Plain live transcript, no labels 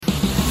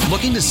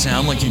Looking to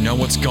sound like you know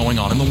what's going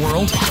on in the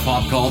world?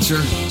 Pop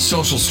culture,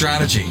 social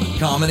strategy,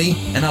 comedy,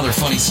 and other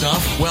funny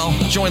stuff? Well,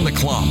 join the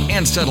club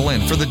and settle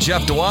in for The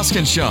Jeff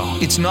Dwoskin Show.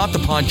 It's not the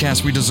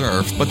podcast we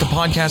deserve, but the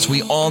podcast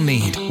we all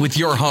need, with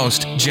your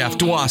host, Jeff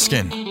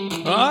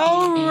Dwoskin.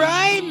 All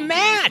right,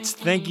 Matt.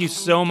 Thank you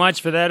so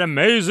much for that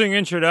amazing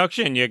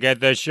introduction. You get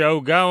the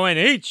show going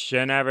each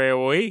and every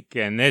week,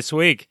 and this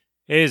week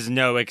is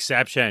no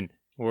exception.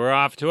 We're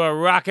off to a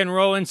rock and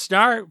rollin'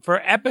 start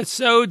for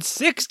episode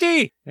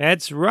 60.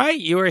 That's right,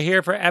 you are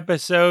here for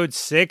episode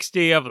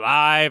 60 of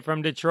Live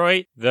from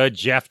Detroit, The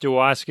Jeff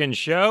Dwoskin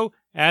Show.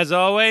 As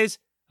always,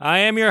 I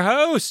am your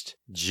host,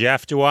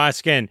 Jeff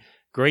Dwoskin.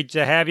 Great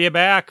to have you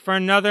back for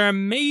another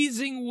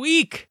amazing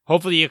week.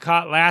 Hopefully you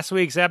caught last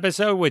week's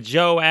episode with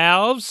Joe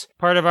Alves,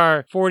 part of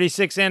our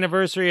 46th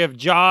anniversary of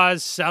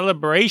Jaws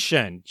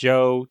celebration.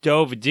 Joe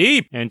dove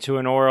deep into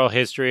an oral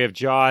history of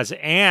Jaws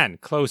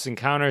and Close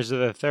Encounters of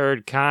the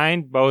Third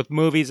Kind, both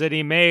movies that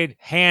he made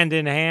hand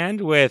in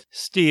hand with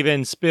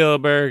Steven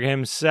Spielberg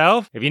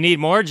himself. If you need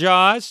more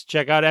Jaws,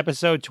 check out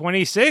episode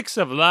 26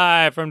 of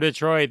Live from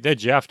Detroit, The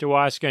Jeff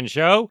Dwoskin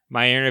Show.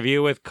 My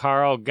interview with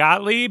Carl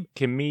Gottlieb,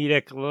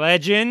 comedic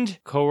legend,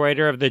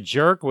 co-writer of The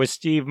Jerk with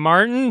Steve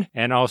Martin,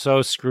 and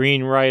also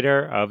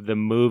screenwriter of the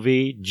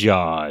movie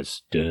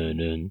Jaws. Dun,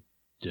 dun,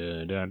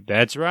 dun, dun.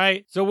 That's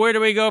right. So where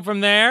do we go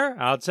from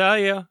there? I'll tell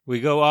you.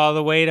 We go all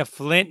the way to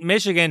Flint,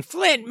 Michigan.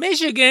 Flint,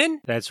 Michigan!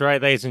 That's right,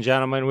 ladies and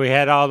gentlemen. We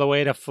head all the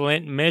way to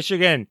Flint,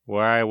 Michigan,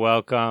 where I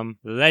welcome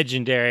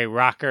legendary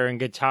rocker and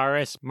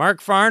guitarist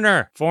Mark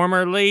Farner,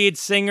 former lead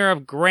singer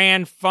of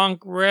Grand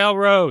Funk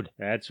Railroad.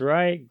 That's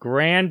right,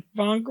 Grand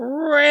Funk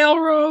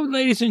Railroad,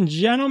 ladies and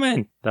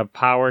gentlemen. The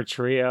power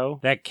trio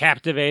that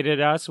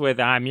captivated us with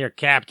I'm Your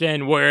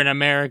Captain, We're an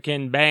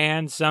American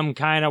Band, Some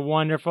Kind of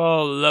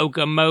Wonderful,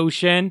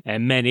 Locomotion,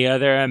 and many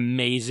other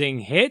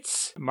amazing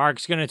hits.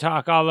 Mark's going to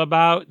talk all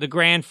about the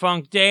Grand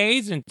Funk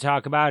days and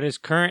talk about his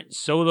current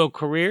solo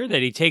career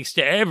that he takes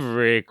to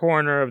every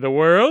corner of the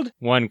world.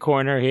 One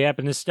corner he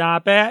happened to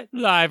stop at.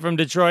 Live from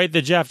Detroit,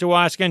 The Jeff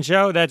Dwoskin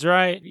Show. That's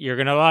right. You're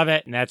going to love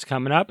it. And that's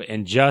coming up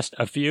in just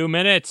a few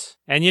minutes.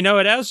 And you know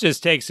what else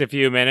just takes a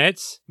few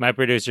minutes? My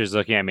producer's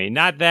looking at me.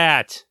 Not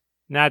that.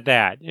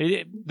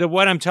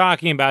 What I'm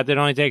talking about that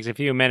only takes a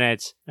few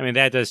minutes, I mean,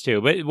 that does too.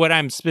 But what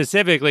I'm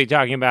specifically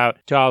talking about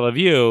to all of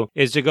you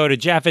is to go to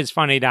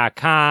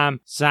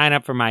jeffisfunny.com, sign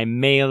up for my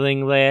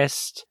mailing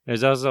list.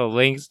 There's also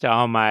links to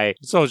all my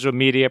social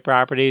media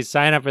properties.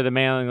 Sign up for the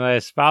mailing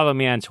list. Follow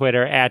me on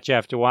Twitter at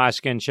Jeff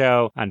Dwoskin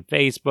Show, on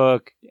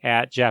Facebook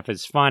at Jeff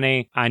is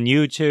Funny, on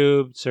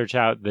YouTube, search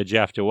out The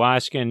Jeff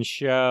Dwoskin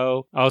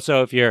Show.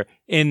 Also, if you're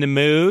in the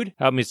mood,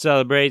 help me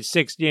celebrate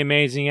 60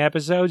 amazing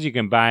episodes, you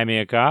can buy me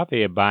a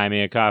coffee at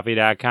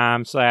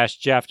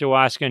buymeacoffee.com/Jeff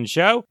Dwoskin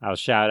Show. I'll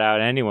shout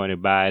out anyone who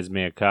buys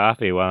me a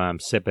coffee while I'm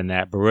sipping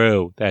that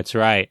brew. That's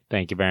right.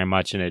 Thank you very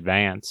much in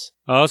advance.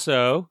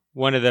 Also,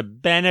 one of the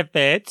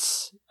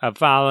benefits of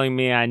following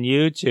me on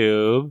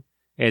YouTube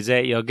is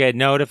that you'll get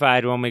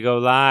notified when we go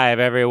live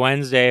every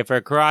Wednesday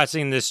for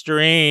Crossing the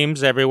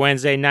Streams, every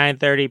Wednesday,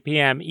 9:30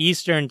 p.m.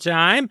 Eastern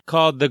Time,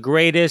 called The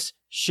Greatest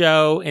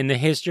Show in the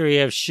History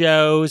of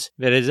Shows,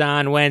 that is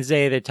on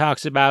Wednesday, that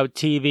talks about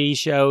TV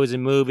shows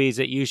and movies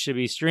that you should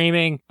be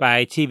streaming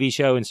by TV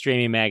Show and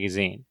Streaming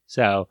Magazine.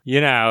 So,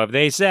 you know, if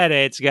they said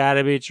it, it's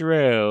gotta be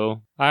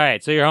true. All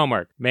right, so your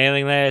homework: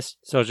 mailing list,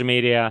 social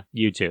media,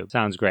 YouTube.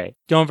 Sounds great.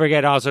 Don't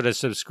forget also to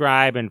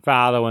subscribe and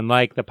follow and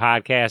like the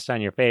podcast on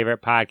your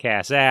favorite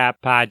podcast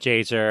app: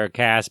 Podchaser,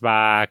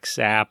 CastBox,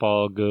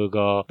 Apple,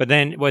 Google. But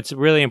then what's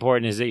really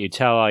important is that you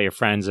tell all your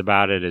friends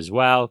about it as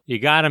well. You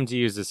got them to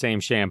use the same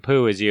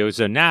shampoo as you,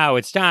 so now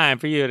it's time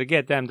for you to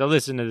get them to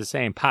listen to the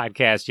same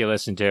podcast you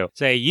listen to.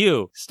 Say,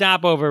 you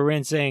stop over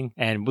rinsing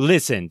and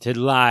listen to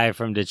Live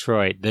from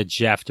Detroit, The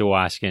Jeff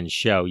Dwoskin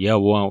Show. You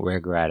won't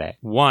regret it.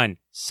 1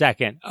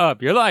 second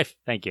of your life.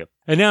 Thank you.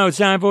 And now it's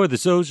time for the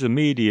social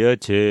media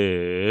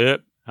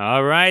tip.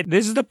 All right,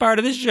 this is the part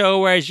of the show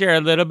where I share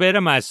a little bit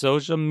of my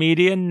social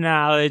media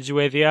knowledge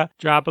with you.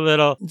 Drop a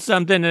little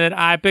something that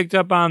I picked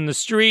up on the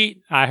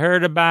street, I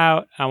heard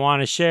about, I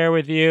want to share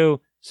with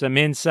you. Some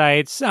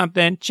insights,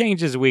 something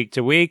changes week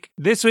to week.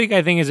 This week,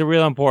 I think, is a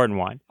real important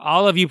one.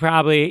 All of you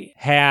probably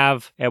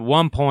have, at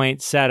one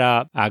point, set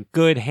up a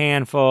good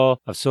handful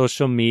of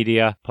social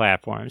media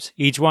platforms.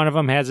 Each one of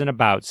them has an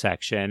About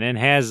section and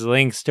has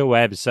links to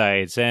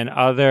websites and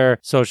other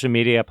social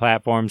media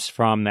platforms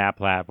from that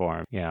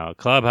platform. You know,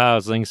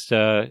 Clubhouse, links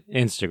to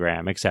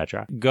Instagram,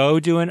 etc. Go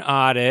do an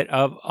audit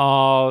of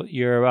all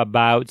your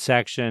About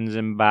sections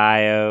and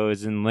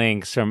bios and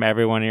links from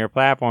every one of your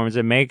platforms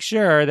and make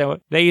sure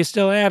that you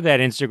still have that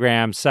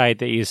Instagram site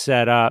that you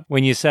set up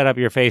when you set up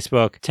your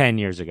Facebook 10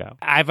 years ago.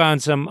 I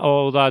found some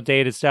old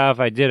outdated stuff.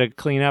 I did a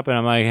cleanup and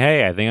I'm like,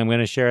 hey, I think I'm going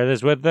to share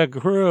this with the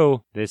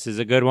crew. This is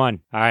a good one.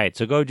 All right,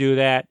 so go do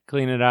that.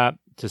 Clean it up.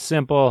 It's a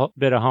simple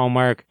bit of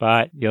homework,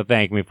 but you'll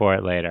thank me for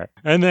it later.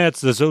 And that's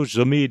the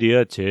social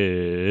media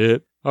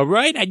tip. All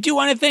right. I do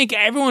want to thank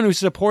everyone who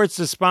supports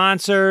the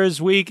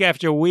sponsors week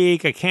after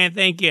week. I can't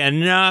thank you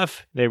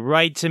enough. They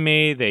write to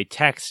me. They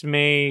text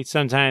me.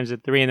 Sometimes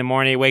at 3 a.m,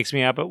 it wakes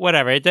me up, but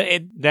whatever.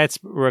 That's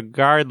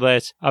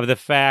regardless of the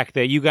fact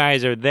that you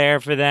guys are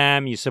there for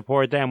them. You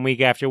support them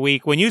week after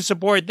week. When you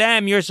support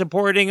them, you're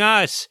supporting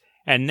us.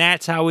 And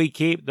that's how we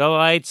keep the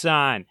lights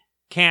on.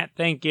 Can't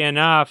thank you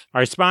enough.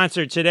 Our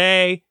sponsor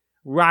today,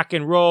 Rock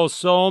and Roll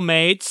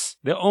Soulmates,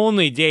 the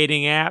only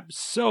dating app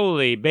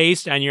solely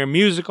based on your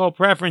musical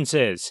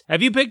preferences.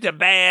 Have you picked a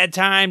bad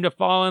time to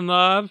fall in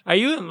love? Are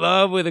you in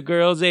love with a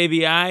girl's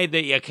ABI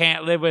that you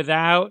can't live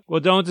without? Well,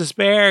 don't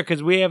despair,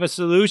 because we have a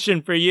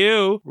solution for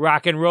you.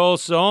 Rock and Roll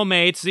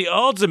Soulmates, the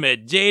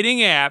ultimate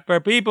dating app for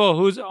people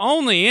whose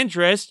only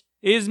interest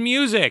is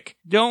music.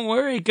 Don't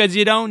worry, because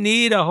you don't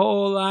need a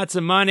whole lots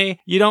of money.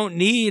 You don't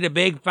need a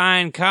big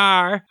fine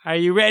car. Are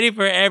you ready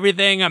for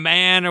everything a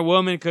man or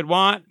woman could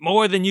want,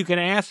 more than you can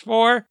ask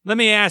for? Let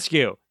me ask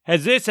you,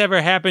 has this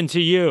ever happened to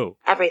you?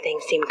 Everything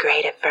seemed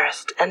great at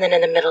first, and then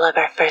in the middle of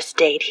our first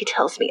date, he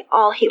tells me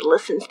all he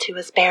listens to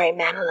is Barry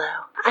Manilow.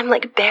 I'm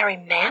like, Barry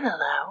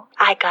Manilow?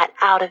 I got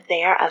out of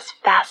there as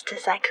fast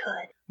as I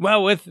could.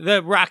 Well, with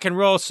the Rock and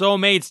Roll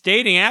Soulmates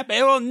dating app,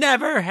 it will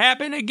never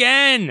happen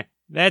again.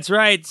 That's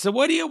right. So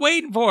what are you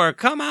waiting for?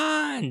 Come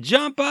on,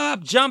 jump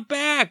up, jump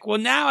back. Well,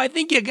 now I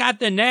think you got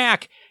the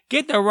knack.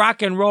 Get the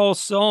Rock and Roll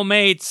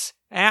Soulmates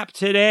app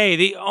today,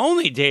 the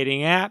only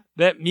dating app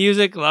that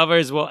music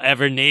lovers will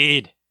ever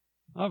need.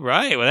 All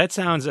right. Well, that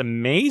sounds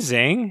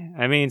amazing.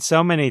 I mean,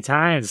 so many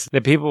times the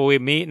people we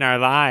meet in our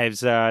lives,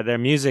 their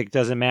music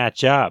doesn't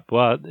match up.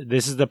 Well,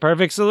 this is the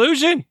perfect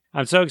solution.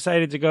 I'm so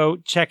excited to go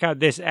check out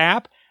this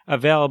app,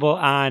 available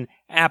on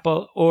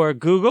Apple or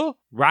Google.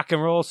 Rock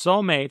and Roll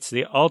Soulmates,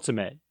 the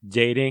ultimate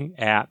dating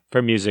app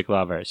for music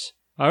lovers.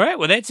 All right,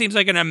 well, that seems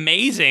like an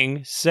amazing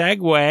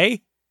segue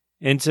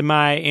into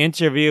my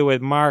interview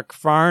with Mark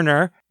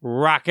Farner,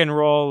 rock and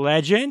roll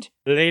legend.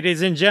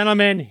 Ladies and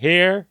gentlemen,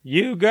 here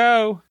you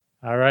go.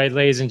 All right,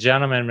 ladies and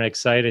gentlemen, I'm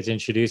excited to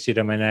introduce you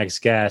to my next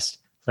guest,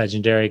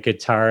 legendary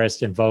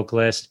guitarist and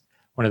vocalist,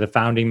 one of the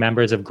founding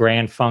members of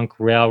Grand Funk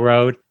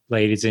Railroad.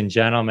 Ladies and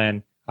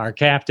gentlemen, our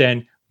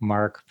captain,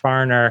 Mark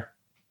Farner.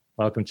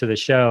 Welcome to the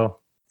show.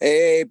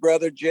 Hey,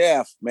 Brother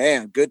Jeff.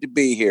 Man, good to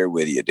be here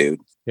with you, dude.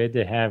 Good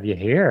to have you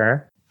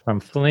here from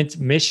Flint,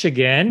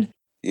 Michigan.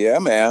 Yeah,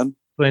 man.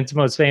 Flint's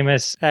most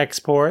famous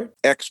export.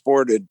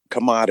 Exported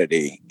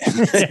commodity.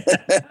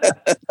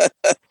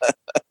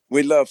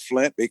 We love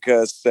Flint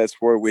because that's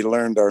where we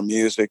learned our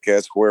music.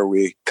 That's where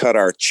we cut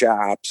our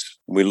chops.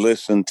 We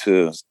listened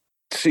to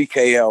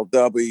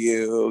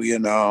CKLW,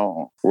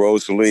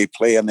 Rosalie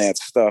playing that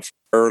stuff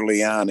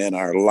early on in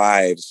our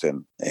lives,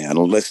 and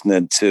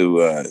listening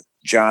to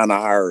John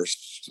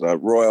R.'s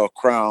Royal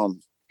Crown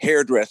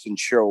hairdressing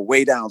show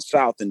way down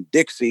south in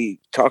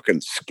Dixie,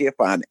 talking skip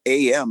on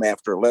AM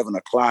after 11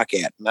 o'clock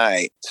at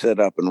night.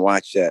 Sit up and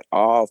watch that.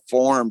 All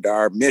formed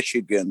our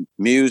Michigan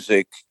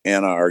music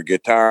and our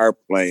guitar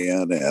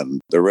playing,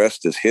 and the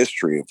rest is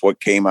history of what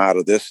came out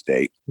of this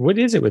state. What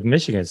is it with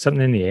Michigan?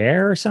 Something in the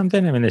air or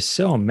something? I mean, there's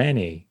so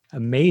many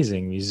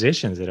amazing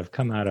musicians that have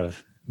come out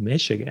of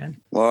Michigan.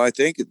 Well, I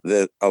think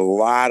that a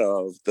lot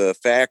of the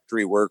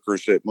factory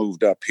workers that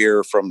moved up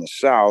here from the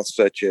South,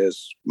 such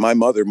as my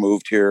mother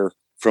moved here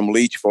from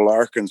Leechville,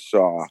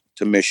 Arkansas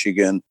to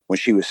Michigan when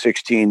she was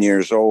 16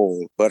 years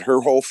old. But her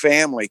whole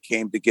family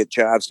came to get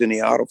jobs in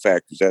the auto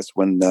factories. That's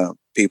when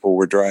people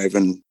were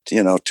driving,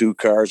 2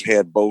 cars,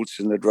 had boats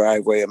in the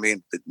driveway. I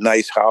mean,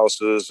 nice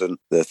houses, and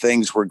the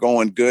things were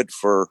going good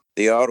for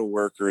the auto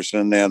workers.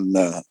 And then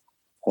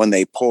when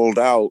they pulled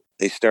out,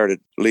 they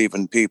started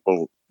leaving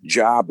people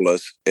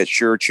jobless. It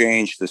sure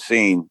changed the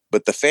scene,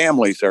 but the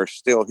families are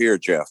still here,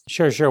 Jeff.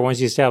 Sure. Once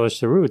you establish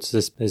the roots,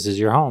 this is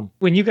your home.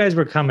 When you guys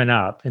were coming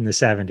up in the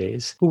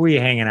 70s, who were you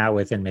hanging out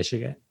with in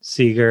Michigan?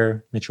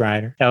 Seeger, Mitch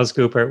Ryder, Alice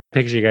Cooper.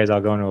 Picture you guys all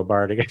going to a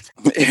bar together.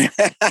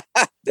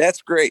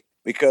 That's great,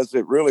 because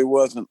it really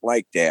wasn't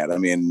like that. I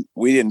mean,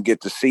 we didn't get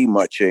to see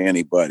much of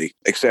anybody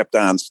except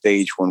on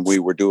stage when we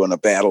were doing a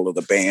battle of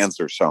the bands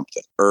or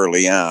something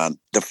early on,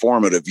 the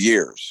formative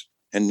years.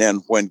 And then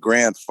when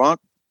Grand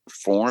Funk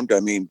formed,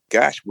 I mean,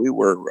 gosh, we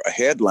were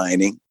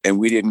headlining, and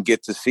we didn't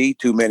get to see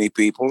too many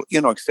people,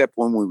 except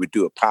when we would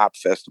do a pop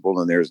festival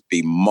and there'd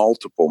be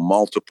multiple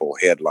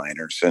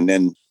headliners. And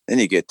then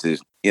you get to,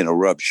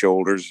 rub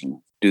shoulders and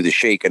do the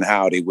shake and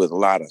howdy with a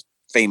lot of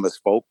famous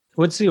folk.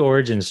 What's the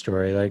origin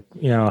story? Like,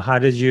 how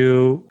did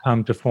you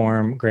come to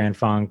form Grand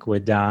Funk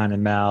with Don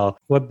and Mel?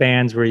 What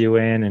bands were you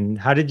in? And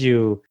how did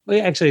you...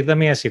 Well, actually, let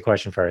me ask you a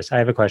question first. I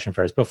have a question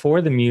first. Before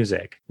the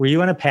music, were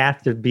you on a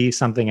path to be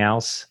something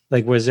else?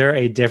 Like, was there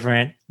a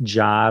different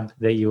job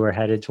that you were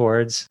headed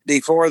towards?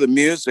 Before the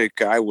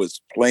music, I was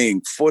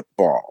playing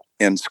football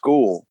in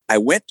school. I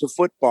went to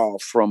football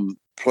from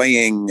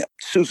playing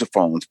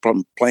sousaphones,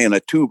 from playing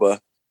a tuba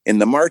in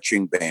the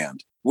marching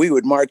band. We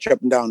would march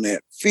up and down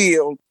that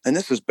field. And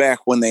this is back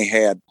when they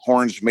had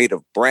horns made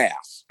of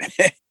brass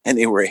and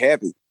they were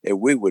heavy.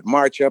 And we would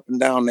march up and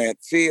down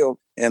that field.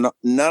 And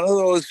none of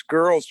those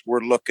girls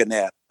were looking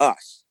at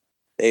us.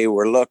 they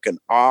were looking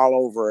all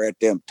over at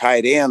them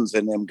tight ends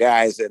and them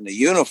guys in the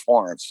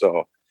uniforms.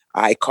 So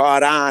I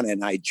caught on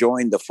and I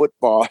joined the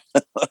football.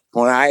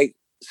 When I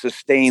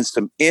sustained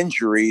some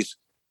injuries,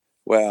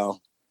 well,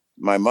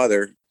 my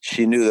mother,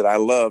 she knew that I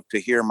loved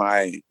to hear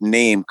my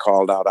name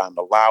called out on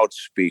the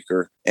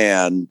loudspeaker.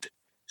 And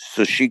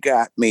so she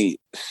got me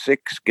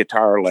 6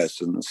 guitar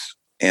lessons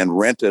and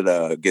rented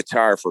a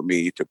guitar for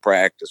me to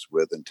practice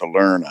with and to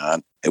learn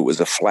on. It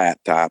was a flat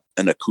top,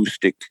 an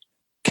acoustic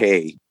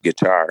K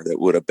guitar that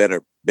would have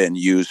better been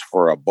used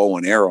for a bow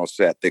and arrow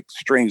set. The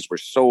strings were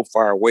so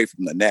far away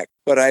from the neck,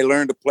 but I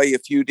learned to play a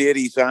few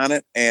ditties on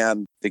it.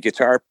 And the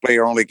guitar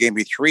player only gave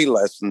me 3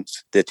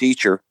 lessons, the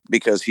teacher,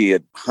 because he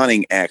had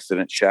hunting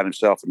accident, shot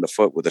himself in the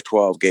foot with a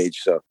 12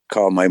 gauge. So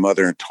called my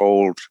mother and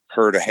told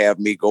her to have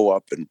me go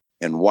up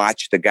and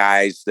watch the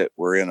guys that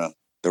were in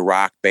the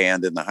rock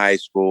band in the high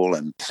school.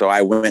 And so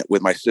I went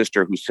with my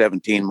sister, who's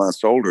 17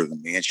 months older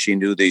than me, and she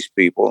knew these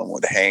people and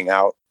would hang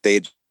out.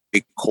 They'd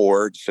be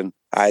chords and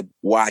I'd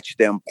watch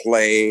them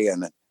play.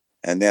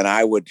 And then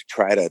I would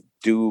try to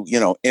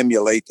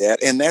emulate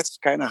that. And that's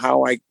kind of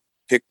how I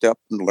picked up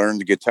and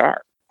learned the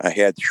guitar. I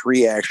had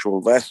 3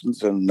 actual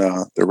lessons and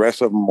the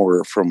rest of them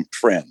were from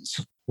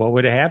friends. What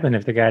would have happened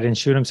if the guy didn't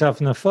shoot himself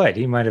in the foot?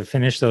 He might have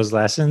finished those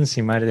lessons.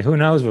 Who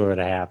knows what would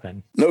have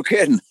happened? No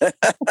kidding.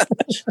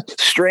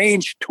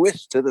 Strange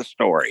twist to the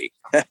story.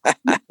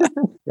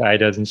 Guy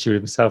doesn't shoot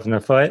himself in the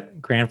foot.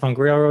 Grand Funk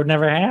Railroad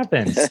never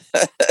happens.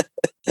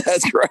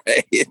 That's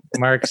right.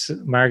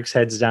 Mark's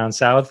heads down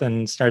south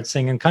and starts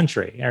singing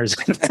country.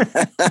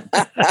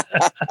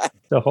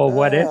 The whole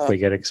what if we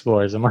could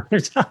explore some other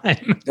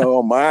time.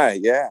 Oh my,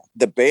 yeah.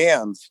 The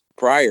bands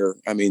prior,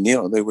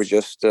 they were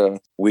just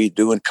we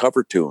doing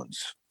cover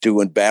tunes,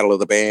 doing Battle of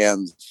the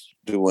Bands,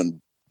 doing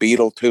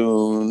Beatle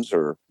tunes,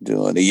 or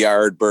doing the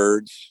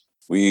Yardbirds.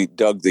 We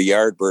dug the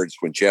Yardbirds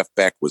when Jeff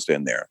Beck was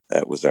in there.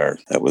 That was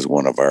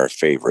one of our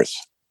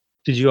favorites.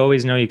 Did you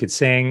always know you could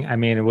sing?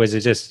 Was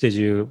it just, were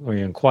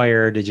you in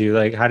choir?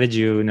 How did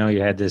you know you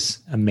had this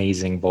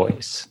amazing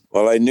voice?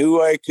 Well, I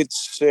knew I could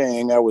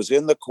sing. I was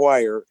in the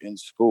choir in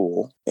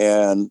school,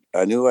 and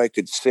I knew I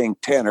could sing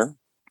tenor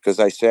because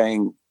I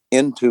sang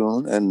in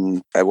tune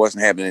and I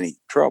wasn't having any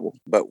trouble.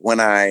 But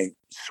when I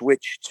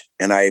switched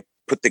and I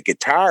put the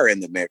guitar in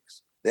the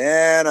mix,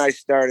 then I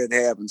started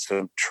having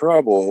some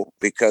trouble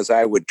because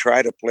I would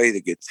try to play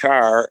the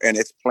guitar and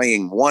it's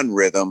playing one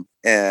rhythm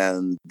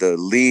and the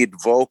lead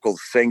vocal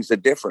sings a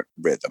different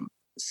rhythm,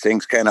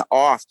 sings kind of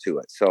off to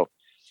it. So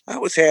I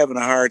was having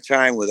a hard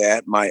time with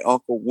that. My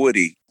Uncle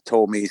Woody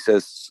told me, he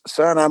says,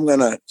 son, I'm going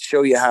to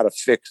show you how to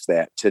fix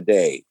that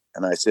today.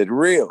 And I said,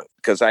 really?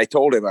 Because I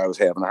told him I was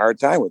having a hard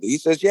time with it. He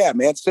says, yeah,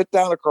 man, sit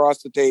down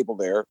across the table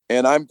there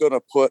and I'm going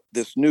to put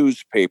this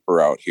newspaper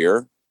out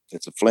here.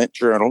 It's a Flint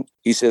Journal.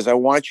 He says, I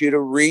want you to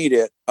read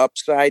it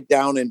upside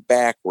down and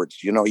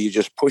backwards. You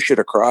just push it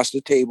across the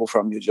table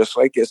from you, just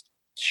like this.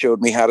 Showed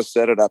me how to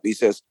set it up. He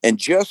says, and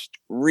just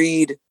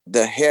read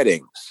the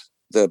headings,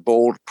 the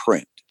bold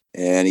print.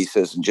 And he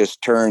says, and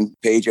just turn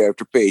page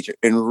after page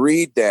and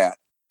read that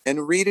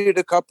and read it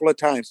a couple of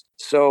times.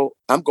 So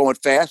I'm going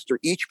faster.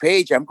 Each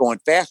page, I'm going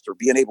faster,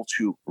 being able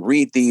to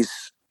read these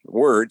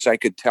words. I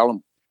could tell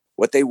them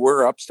what they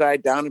were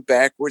upside down and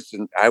backwards.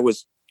 And I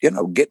was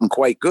getting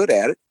quite good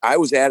at it. I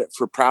was at it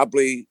for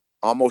probably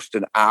almost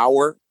an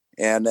hour.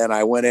 And then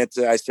I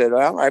said,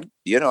 well,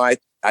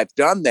 I've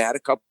done that a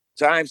couple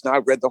of times now.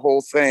 I've read the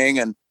whole thing.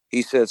 And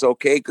he says,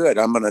 okay, good.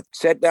 I'm going to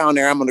sit down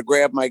there. I'm going to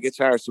grab my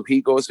guitar. So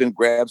he goes and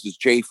grabs his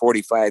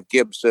J45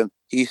 Gibson.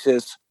 He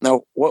says,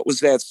 now, what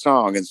was that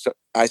song? And so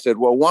I said,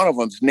 well, one of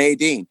them's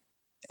Nadine.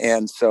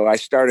 And so I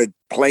started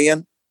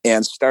playing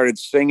and started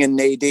singing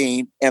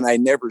Nadine, and I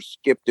never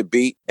skipped a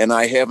beat, and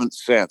I haven't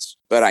since.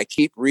 But I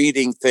keep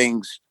reading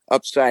things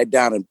upside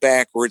down and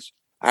backwards.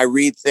 I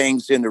read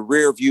things in the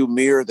rear view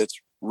mirror that's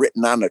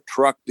written on a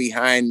truck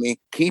behind me.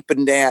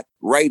 Keeping that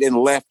right and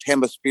left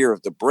hemisphere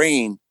of the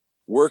brain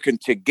working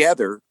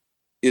together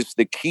is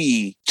the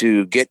key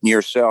to getting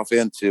yourself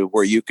into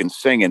where you can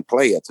sing and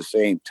play at the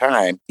same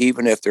time,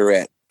 even if they're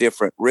at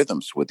different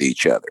rhythms with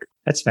each other.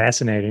 That's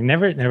fascinating.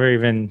 Never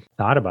even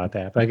thought about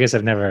that. But I guess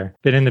I've never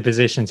been in the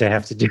position to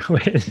have to do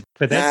it.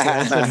 But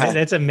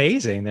that's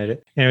amazing.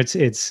 That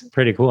it's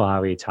pretty cool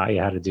how he taught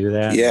you how to do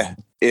that. Yeah,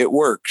 it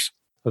works.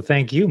 Well,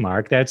 thank you,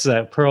 Mark. That's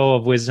Pearl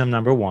of Wisdom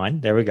number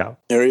 1. There we go.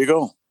 There you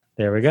go.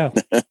 There we go.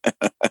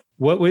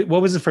 What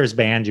was the first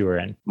band you were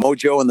in?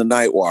 Mojo and the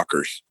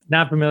Nightwalkers.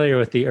 Not familiar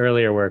with the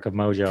earlier work of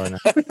Mojo.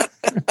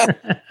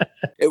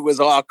 It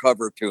was all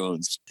cover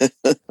tunes.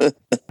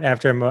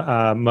 After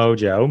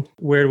Mojo,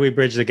 where do we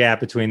bridge the gap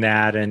between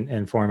that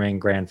and forming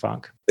Grand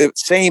Funk?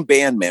 Same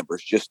band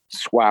members, just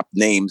swap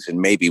names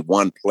and maybe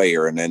one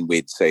player, and then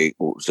we'd say it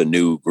was a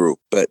new group.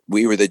 But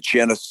we were the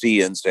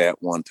Geneseans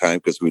at one time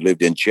because we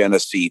lived in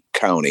Genesee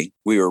County.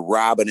 We were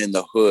Robin in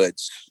the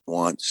Hoods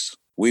once.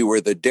 We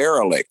were the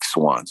Derelicts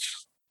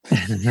once.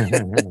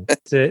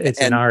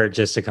 It's an art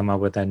just to come up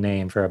with a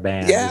name for a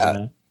band. Yeah,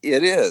 isn't it?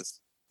 It is.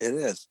 It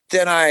is.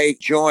 Then I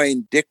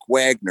joined Dick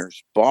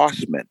Wagner's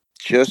Bossman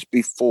just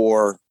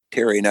before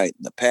Terry Knight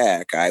and the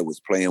Pack, I was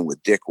playing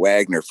with Dick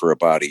Wagner for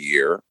about a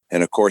year.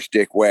 And of course,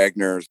 Dick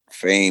Wagner's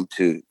famed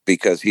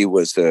because he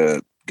was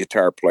a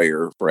guitar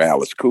player for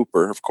Alice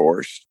Cooper, of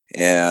course,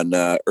 and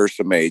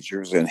Ursa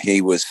Majors. And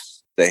he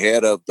was the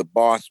head of the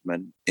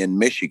Bossmen in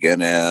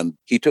Michigan. And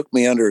he took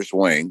me under his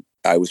wing.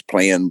 I was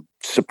playing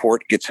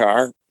support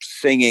guitar,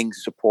 singing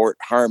support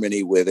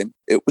harmony with him.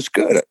 It was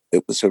good.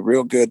 It was a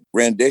real good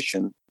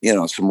rendition,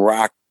 some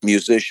rock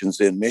musicians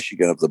in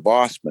Michigan of the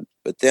Bossmen.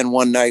 But then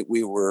one night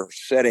we were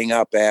setting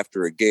up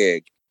after a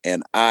gig,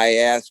 and I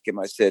asked him,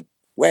 I said,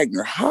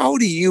 Wagner, how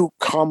do you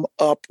come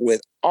up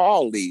with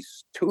all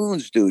these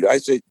tunes, dude? I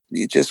said,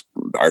 you just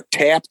are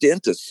tapped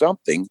into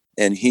something.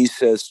 And he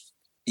says,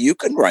 you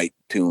can write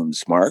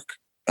tunes, Mark.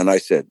 And I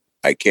said,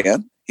 I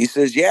can. He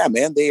says, yeah,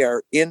 man, they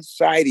are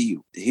inside of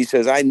you. He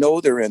says, I know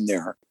they're in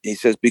there. He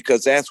says,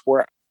 because that's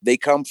where they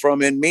come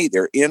from in me.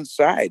 They're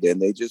inside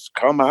and they just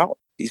come out.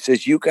 He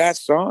says, you got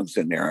songs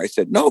in there. I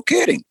said, no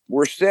kidding.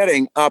 We're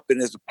setting up in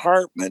his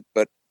apartment,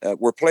 but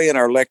we're playing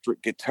our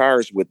electric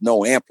guitars with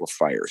no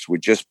amplifiers. We're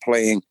just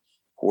playing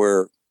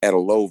at a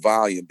low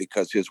volume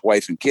because his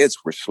wife and kids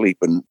were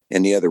sleeping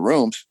in the other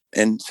rooms.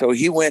 And so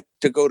he went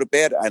to go to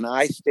bed, and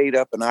I stayed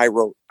up and I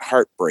wrote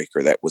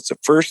Heartbreaker. That was the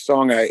first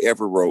song I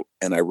ever wrote.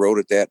 And I wrote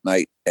it that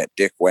night at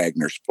Dick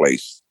Wagner's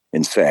place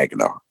in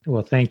Saginaw.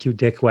 Well, thank you,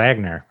 Dick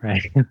Wagner,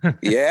 right?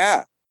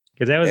 Yeah.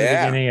 Because that was the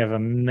beginning of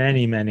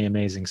many, many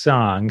amazing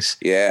songs.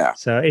 Yeah.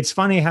 So it's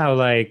funny how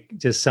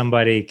just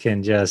somebody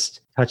can just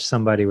touch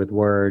somebody with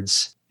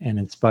words and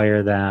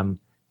inspire them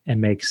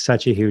and make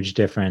such a huge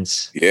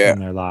difference in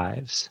their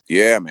lives.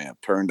 Yeah, man.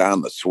 Turned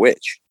on the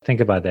switch.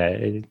 Think about that.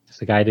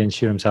 The guy didn't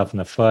shoot himself in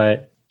the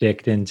foot.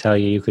 Dick didn't tell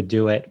you could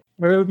do it.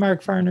 Where would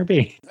Mark Farner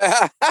be?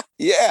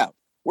 Yeah.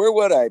 Where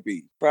would I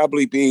be?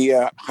 Probably be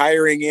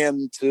hiring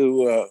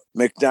into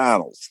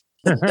McDonald's.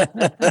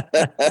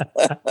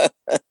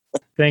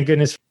 Thank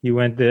goodness you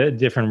went the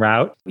different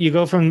route. You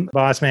go from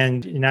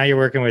Bossman, now you're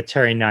working with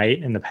Terry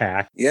Knight in the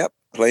Pack. Yep,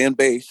 playing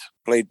bass.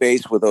 Played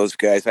bass with those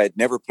guys. I'd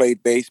never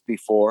played bass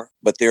before,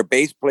 but their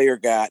bass player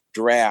got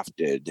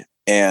drafted.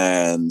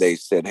 And they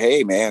said,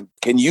 hey, man,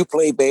 can you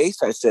play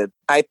bass? I said,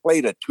 I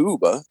played a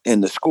tuba in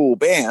the school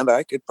band.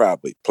 I could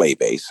probably play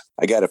bass.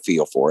 I got a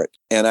feel for it.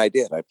 And I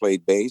did. I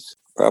played bass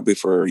probably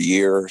for a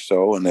year or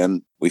so. And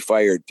then we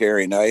fired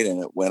Terry Knight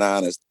and it went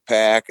on as the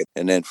Pack.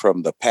 And then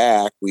from the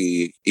Pack,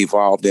 we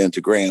evolved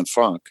into Grand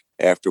Funk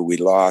after we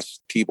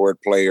lost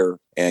keyboard player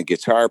and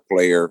guitar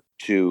player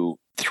to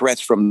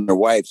threats from their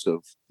wives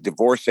of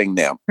divorcing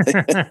them.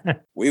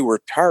 We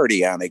were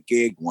tardy on a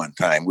gig one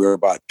time. We were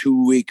about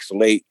 2 weeks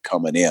late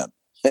coming in.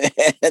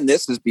 And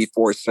this is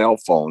before cell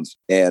phones.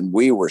 And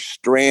we were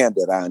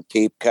stranded on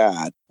Cape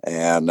Cod.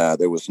 And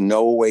there was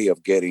no way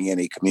of getting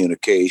any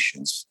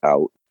communications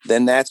out.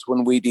 Then that's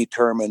when we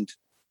determined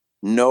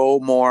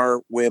no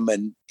more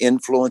women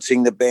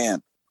influencing the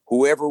band.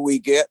 Whoever we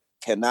get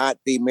cannot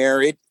be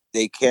married.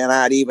 They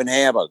cannot even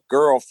have a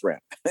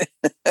girlfriend.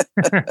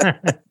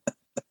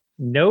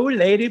 No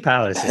lady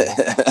policy.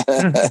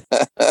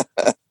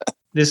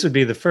 This would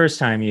be the first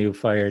time you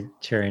fired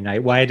Terry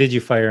Knight. Why did you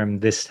fire him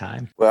this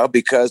time? Well,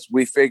 because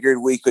we figured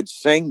we could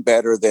sing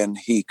better than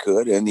he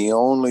could. And the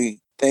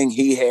only thing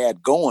he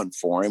had going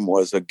for him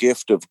was a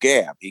gift of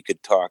gab. He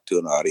could talk to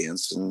an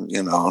audience and,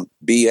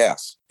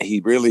 BS.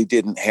 He really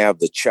didn't have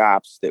the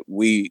chops that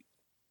we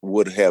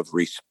would have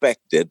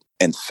respected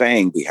and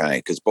sang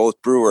behind, because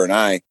both Brewer and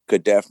I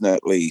could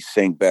definitely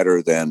sing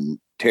better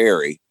than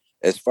Terry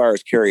as far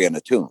as carrying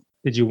a tune.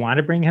 Did you want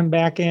to bring him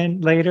back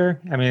in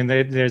later? I mean,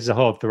 there's a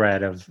whole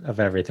thread of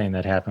everything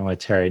that happened with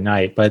Terry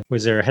Knight, but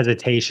was there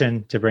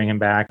hesitation to bring him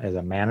back as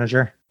a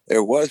manager?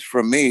 There was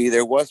from me.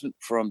 There wasn't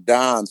from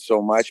Don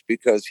so much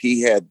because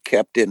he had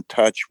kept in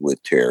touch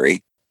with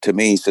Terry. To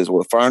me, he says,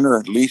 well, Farner,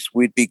 at least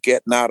we'd be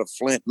getting out of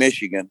Flint,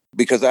 Michigan.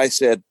 Because I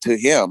said to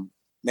him,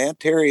 man,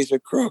 Terry's a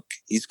crook.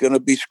 He's going to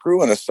be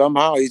screwing us.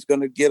 Somehow he's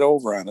going to get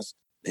over on us.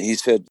 He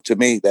said to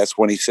me, that's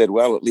when he said,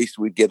 well, at least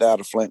we'd get out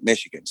of Flint,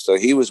 Michigan. So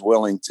he was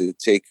willing to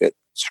take it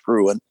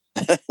screwing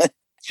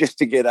just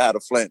to get out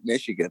of Flint,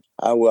 Michigan.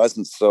 I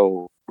wasn't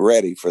so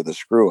ready for the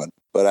screwing,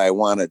 but I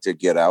wanted to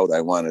get out.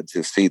 I wanted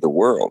to see the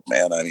world,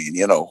 man. I mean,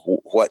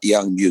 what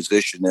young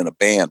musician in a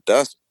band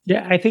does?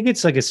 Yeah, I think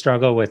it's like a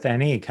struggle with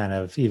any kind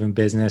of even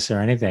business or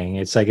anything.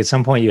 It's like at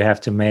some point you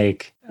have to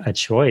make a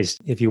choice.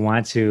 If you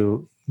want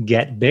to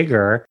get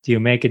bigger, do you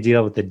make a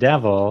deal with the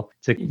devil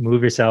to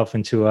move yourself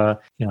into a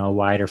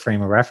wider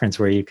frame of reference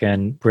where you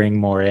can bring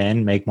more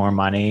in, make more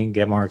money,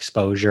 get more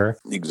exposure?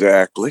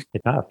 Exactly.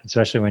 It's tough,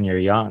 especially when you're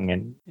young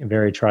and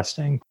very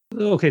trusting.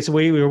 Okay, so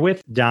we were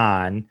with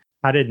Don.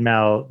 How did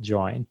Mel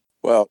join?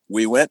 Well,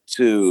 we went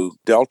to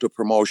Delta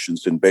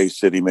Promotions in Bay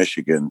City,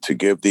 Michigan to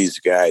give these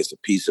guys a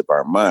piece of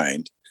our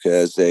mind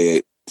because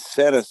they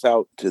sent us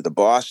out to the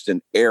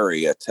Boston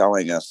area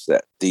telling us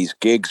that these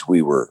gigs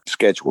we were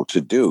scheduled to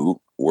do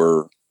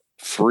were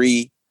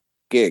free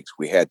gigs.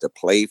 We had to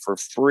play for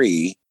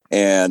free.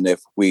 And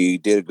if we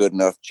did a good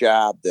enough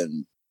job,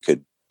 then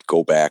could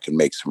go back and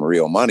make some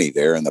real money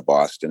there in the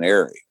Boston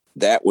area.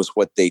 that was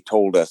what they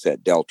told us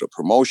at Delta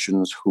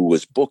Promotions, who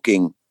was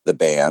booking the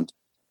band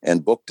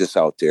and booked us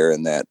out there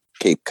in that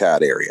Cape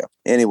Cod area.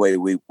 Anyway,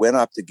 we went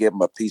up to give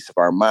them a piece of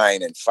our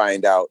mind and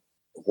find out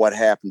what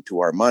happened to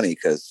our money,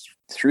 because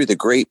through the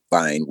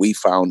grapevine, we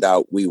found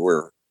out we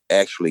were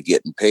actually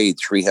getting paid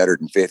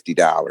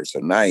 $350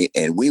 a night,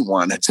 and we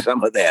wanted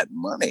some of that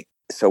money.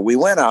 So we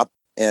went up,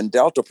 and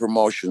Delta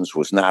Promotions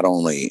was not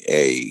only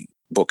a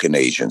booking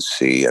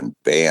agency and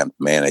band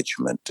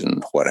management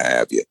and what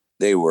have you.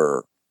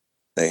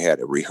 They had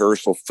a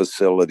rehearsal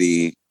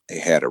facility. They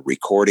had a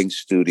recording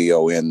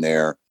studio in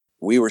there.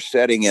 We were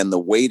sitting in the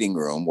waiting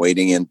room,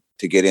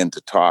 to get in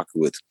to talk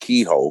with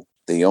Kehoe,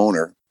 the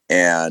owner,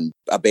 and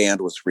a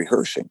band was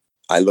rehearsing.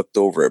 I looked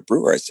over at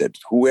Brewer. I said,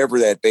 whoever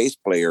that bass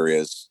player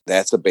is,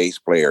 that's a bass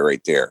player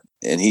right there.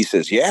 And he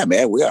says, yeah,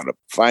 man, we ought to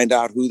find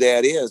out who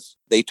that is.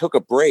 They took a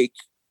break,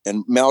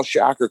 and Mel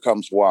Shocker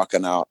comes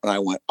walking out. And I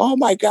went, oh,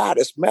 my God,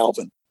 it's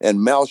Melvin.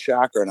 And Mel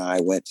Shocker and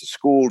I went to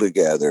school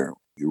together.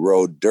 We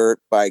rode dirt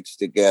bikes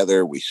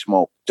together. We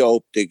smoked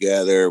dope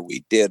together.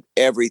 We did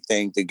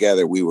everything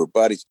together. We were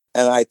buddies.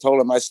 And I told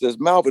him, I says,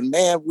 Melvin,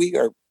 man, we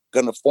are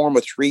going to form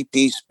a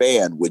 3-piece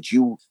band. Would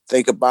you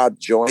think about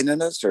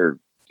joining us, or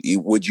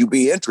would you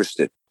be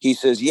interested? He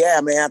says, yeah,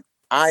 man,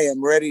 I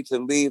am ready to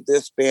leave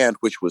this band,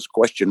 which was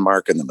Question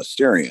Mark and the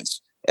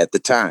Mysterians at the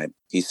time.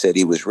 He said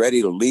he was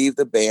ready to leave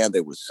the band.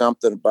 There was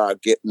something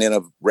about getting in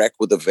a wreck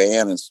with a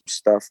van and some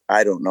stuff.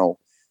 I don't know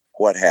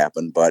what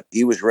happened, but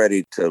he was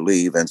ready to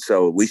leave. And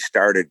so we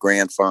started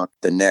Grand Funk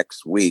the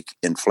next week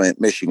in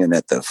Flint, Michigan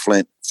at the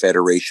Flint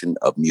Federation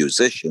of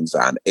Musicians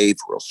on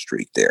Averill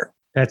Street there.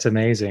 That's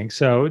amazing.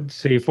 So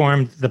you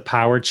formed the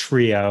Power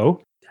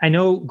Trio. I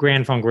know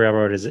Grand Funk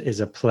Railroad is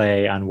a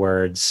play on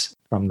words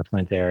from the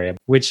Flint area.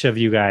 Which of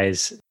you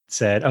guys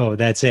said, oh,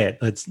 that's it.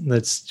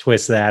 Let's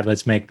twist that.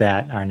 Let's make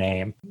that our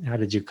name. How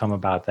did you come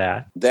about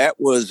that? That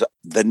was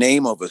the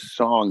name of a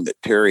song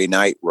that Terry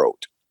Knight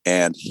wrote.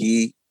 And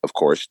he, of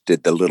course,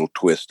 did the little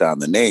twist on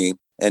the name.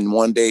 And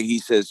one day he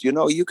says,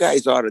 you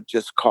guys ought to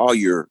just call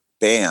your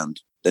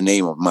band the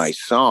name of my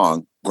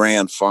song,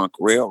 Grand Funk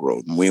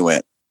Railroad. And we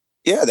went,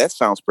 yeah, that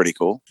sounds pretty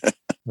cool.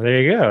 Well,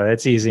 there you go.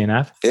 That's easy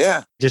enough.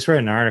 Yeah. Just read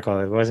an article.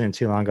 It wasn't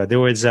too long ago. There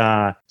was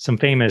some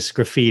famous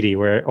graffiti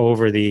where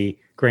over the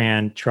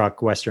Grand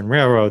Truck Western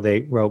Railroad,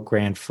 they wrote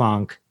Grand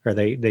Funk, or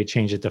they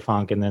changed it to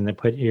Funk, and then they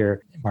put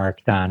your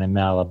Mark, Don, and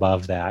Mel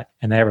above that.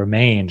 And that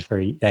remained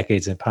for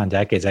decades upon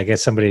decades. I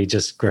guess somebody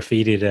just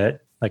graffitied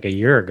it like a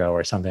year ago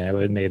or something. It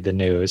would made the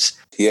news.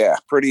 Yeah,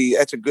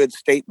 that's a good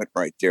statement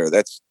right there.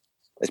 That's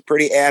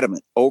pretty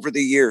adamant over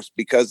the years,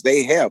 because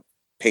they have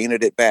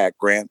painted it back,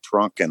 Grand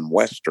Trunk and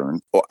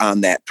Western,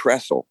 on that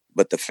trestle.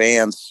 But the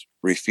fans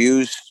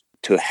refuse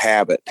to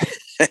have it.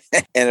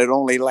 And it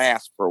only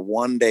lasts for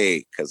one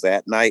day, because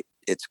that night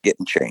it's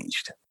getting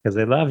changed. Because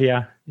they love you.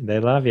 They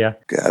love you.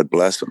 God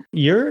bless them.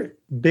 Your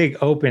big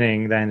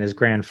opening then is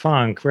Grand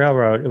Funk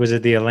Railroad. It was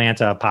at the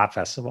Atlanta Pop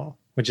Festival,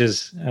 which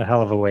is a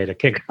hell of a way to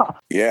kick off.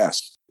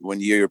 Yes.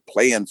 When you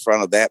play in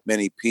front of that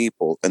many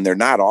people, and they're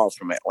not all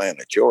from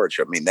Atlanta,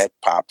 Georgia. I mean, that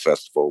pop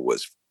festival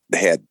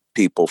had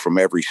people from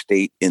every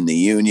state in the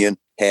Union,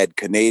 had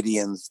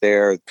Canadians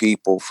there,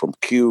 people from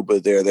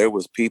Cuba there. There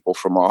was people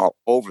from all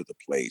over the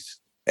place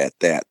at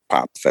that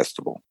pop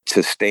festival.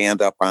 To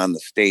stand up on the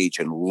stage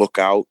and look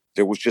out,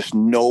 there was just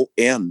no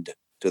end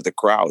to the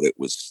crowd. It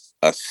was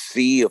a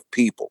sea of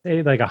people. They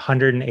had like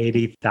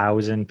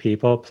 180,000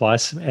 people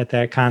plus at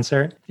that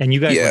concert. And you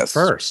guys went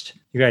first.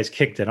 You guys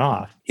kicked it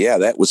off. Yeah,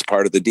 that was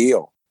part of the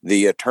deal.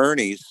 The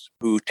attorneys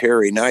who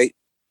Terry Knight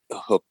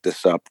hooked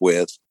us up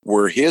with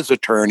were his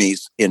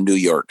attorneys in New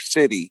York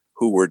City,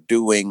 who were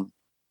doing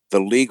the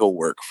legal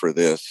work for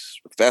this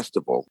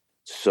festival.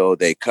 So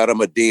they cut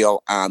them a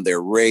deal on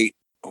their rate,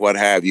 what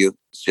have you,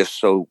 just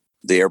so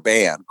their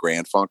band,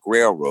 Grand Funk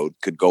Railroad,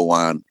 could go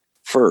on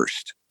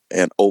first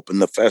and open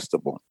the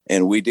festival.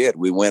 And we did.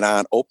 We went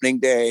on opening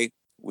day.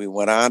 We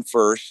went on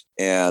first,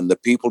 and the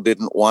people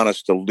didn't want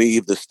us to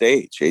leave the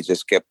stage. They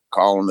just kept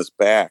calling us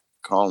back.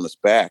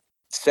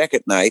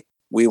 Second night,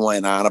 we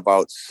went on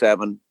about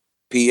 7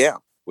 p.m.,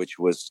 which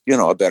was,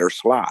 a better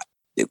slot.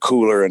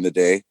 Cooler in the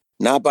day,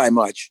 not by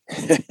much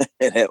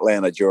in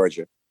Atlanta,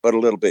 Georgia, but a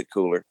little bit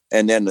cooler.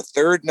 And then the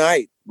third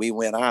night, we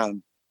went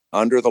on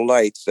under the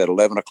lights at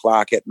 11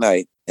 o'clock at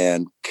night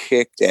and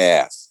kicked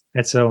ass.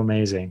 That's so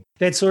amazing.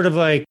 That's sort of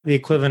like the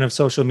equivalent of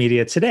social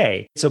media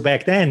today. So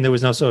back then, there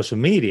was no social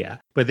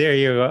media. But there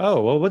you go, oh,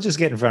 well, we'll just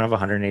get in front of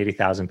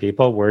 180,000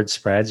 people. Word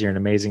spreads. You're an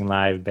amazing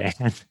live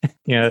band.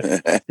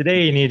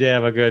 Today you need to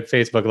have a good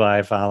Facebook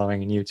Live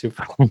following and YouTube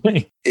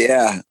following.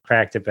 Yeah.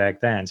 Cracked it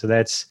back then. So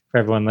that's for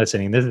everyone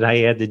listening. This is how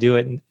you had to do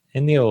it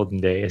in the olden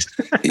days.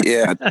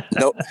 Yeah.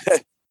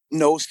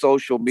 No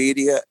social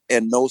media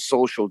and no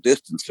social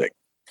distancing.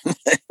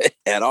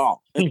 At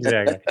all.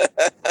 Exactly.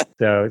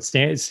 So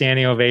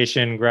standing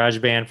ovation, garage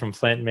band from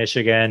Flint,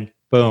 Michigan,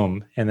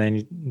 boom. And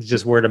then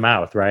just word of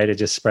mouth, right? It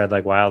just spread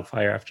like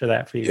wildfire after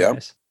that for you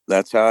guys.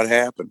 That's how it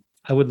happened.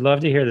 I would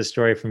love to hear the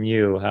story from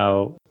you,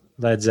 how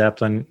Led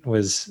Zeppelin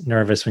was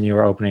nervous when you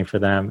were opening for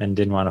them and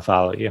didn't want to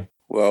follow you.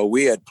 Well,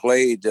 we had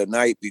played the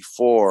night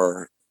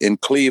before in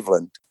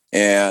Cleveland,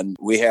 and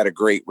we had a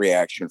great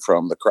reaction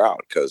from the crowd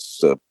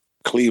because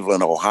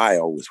Cleveland,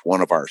 Ohio was one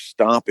of our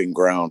stomping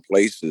ground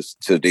places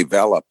to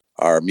develop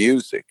our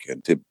music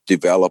and to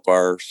develop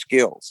our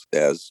skills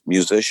as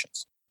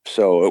musicians.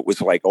 So it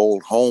was like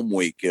old home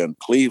week in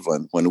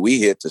Cleveland. When we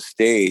hit the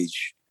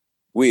stage,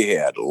 we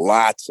had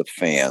lots of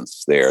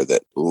fans there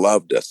that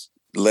loved us.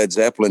 Led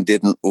Zeppelin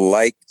didn't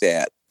like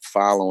that,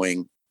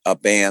 following a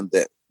band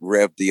that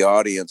revved the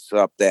audience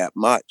up that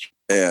much.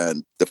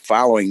 And the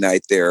following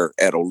night there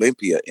at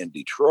Olympia in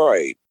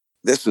Detroit,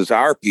 this is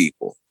our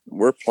people.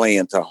 We're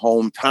playing to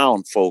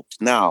hometown folks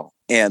now.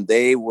 And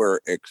they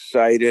were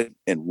excited,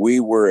 and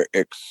we were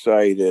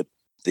excited.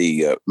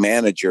 The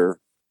manager,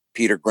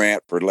 Peter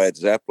Grant for Led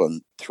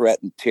Zeppelin,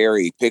 threatened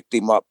Terry. He picked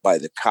him up by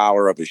the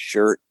collar of his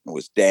shirt and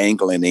was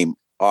dangling him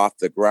off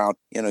the ground.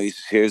 You know,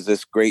 here's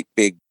this great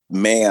big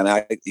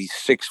man. He's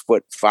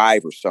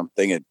 6'5" or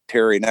something, and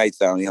Terry Knight's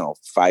down,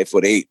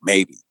 5'8"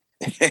 maybe.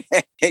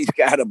 He's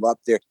got him up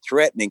there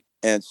threatening.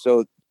 And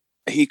so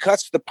he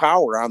cuts the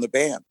power on the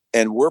band.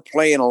 And we're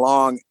playing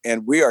along,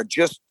 and we are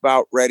just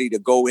about ready to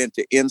go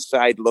into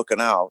Inside Looking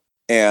Out.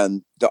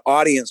 And the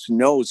audience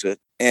knows it,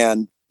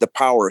 and the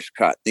power is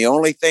cut. The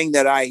only thing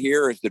that I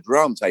hear is the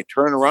drums. I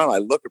turn around, I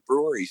look at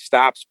Brewer, he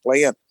stops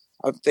playing.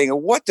 I'm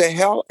thinking, what the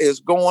hell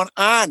is going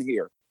on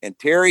here? And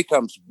Terry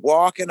comes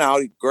walking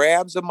out. He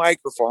grabs a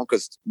microphone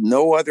because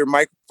no other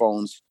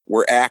microphones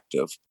were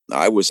active.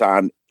 I was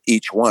on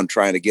each one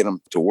trying to get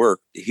them to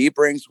work. He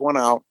brings one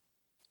out.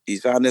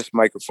 He's on this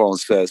microphone,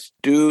 says,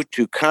 due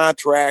to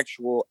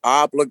contractual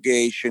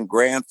obligation,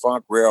 Grand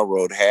Funk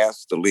Railroad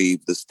has to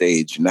leave the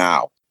stage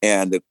now.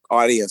 And the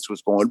audience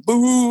was going,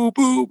 boo,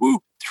 boo, boo,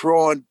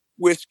 throwing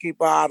whiskey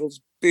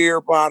bottles,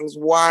 beer bottles,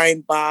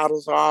 wine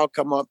bottles, all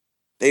come up.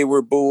 They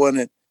were booing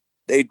it.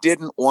 They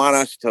didn't want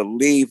us to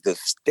leave the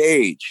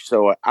stage.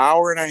 So an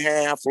hour and a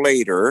half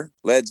later,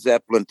 Led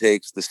Zeppelin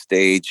takes the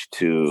stage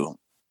to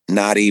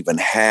not even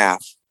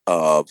half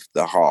of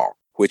the hall,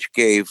 which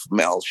gave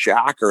Mel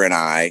Shocker and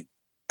I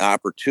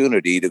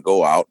opportunity to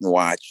go out and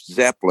watch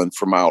Zeppelin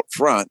from out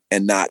front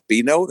and not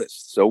be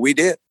noticed. So we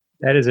did.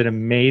 That is an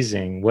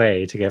amazing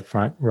way to get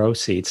front row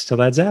seats to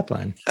Led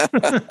Zeppelin.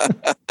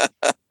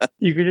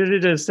 You could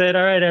have just said,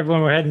 all right,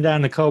 everyone, we're heading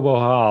down to Cobo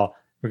Hall.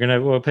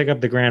 We'll pick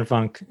up the Grand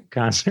Funk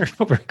concert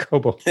over at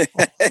Cobo Hall.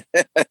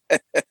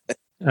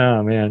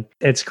 Oh, man.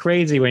 It's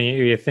crazy when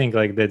you think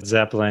like that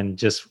Zeppelin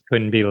just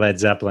couldn't be Led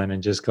Zeppelin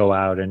and just go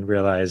out and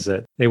realize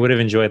that they would have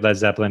enjoyed Led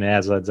Zeppelin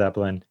as Led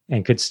Zeppelin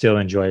and could still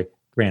enjoy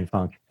Grand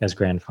Funk as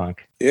Grand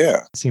Funk.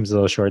 Yeah. It seems a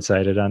little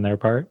short-sighted on their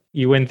part.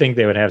 You wouldn't think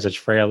they would have such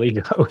frail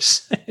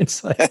egos.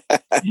 It's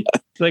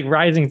like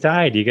rising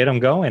tide. You get them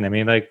going. I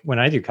mean, like when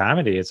I do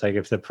comedy, it's like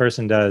if the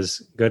person does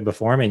good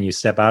performing, you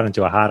step out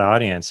into a hot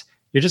audience,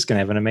 you're just going to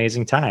have an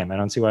amazing time. I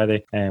don't see why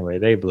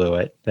they blew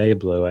it. They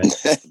blew it.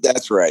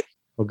 That's right.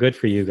 Well, good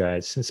for you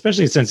guys,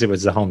 especially since it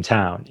was the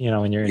hometown,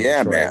 and you're in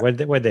Detroit.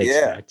 What'd they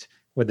expect?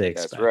 What'd they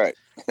expect?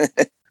 That's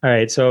right. All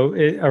right. So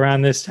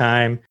around this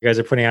time, you guys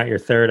are putting out your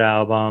third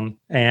album,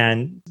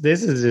 and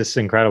this is just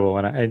incredible.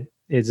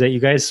 Is that you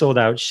guys sold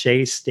out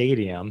Shea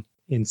Stadium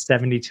in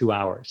 72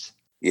 hours.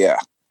 Yeah.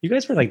 You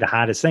guys were like the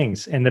hottest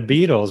things, and the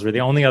Beatles were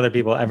the only other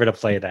people ever to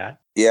play that.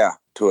 Yeah,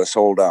 to a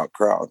sold-out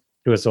crowd.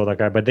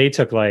 But they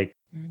took like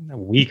a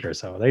week or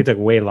so. They took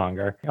way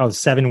longer.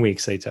 7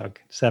 weeks they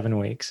took. 7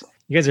 weeks.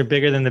 You guys are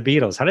bigger than the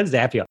Beatles. How does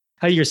that feel?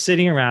 How you're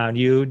sitting around,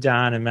 you,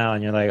 Don, and Mel,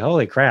 and you're like,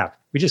 holy crap,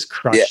 we just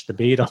crushed the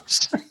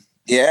Beatles.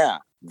 Yeah.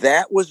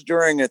 That was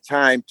during a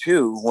time,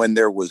 too, when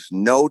there was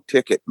no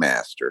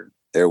Ticketmaster.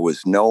 There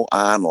was no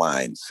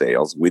online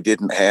sales. We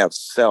didn't have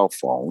cell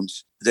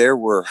phones. There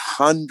were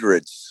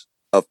hundreds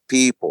of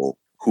people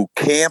who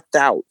camped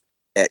out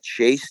at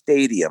Shea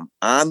Stadium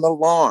on the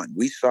lawn.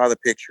 We saw the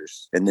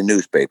pictures in the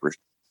newspapers.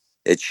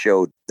 It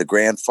showed the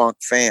Grand Funk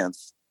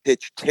fans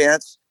pitched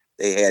tents.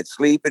 They had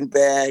sleeping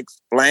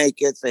bags,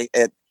 blankets.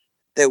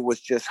 There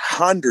was just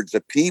hundreds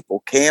of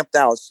people camped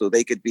out so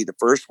they could be the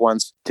first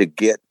ones to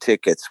get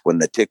tickets when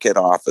the ticket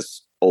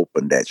office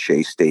opened at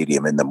Shea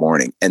Stadium in the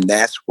morning. And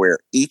that's where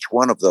each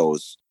one of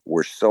those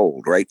were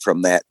sold, right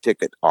from that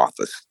ticket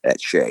office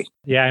at Shea.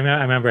 Yeah, I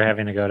remember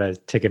having to go to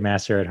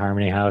Ticketmaster at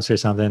Harmony House or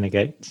something to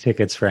get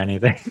tickets for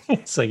anything.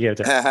 It's like you have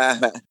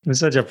to. It's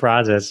such a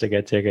process to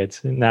get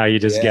tickets. Now you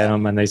just get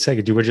them, and they say,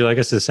 "Would you like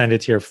us to send it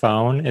to your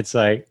phone?" It's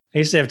like I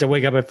used to have to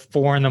wake up at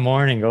 4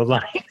 a.m, go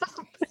line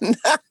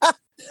up.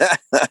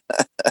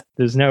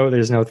 There's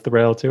no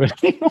thrill to it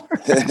anymore.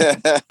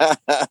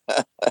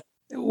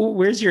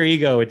 Where's your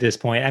ego at this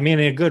point? I mean,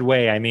 in a good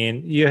way. I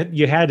mean,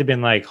 you had to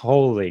been like,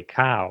 holy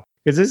cow.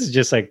 Because this is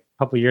just like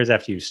a couple of years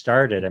after you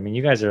started. I mean,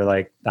 you guys are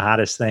like the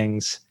hottest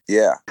things.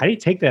 Yeah. How do you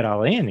take that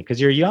all in?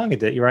 Because you're young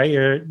at it, right?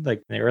 You're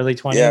like in the early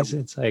 20s. Yeah.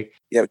 It's like...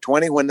 Yeah,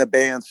 20 when the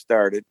band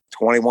started,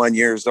 21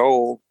 years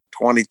old,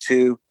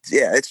 22.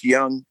 Yeah, it's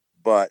young,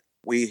 but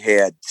we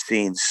had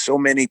seen so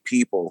many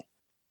people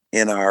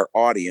in our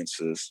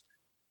audiences,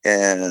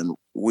 and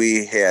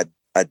we had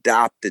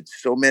adopted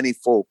so many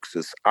folks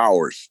as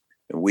ours.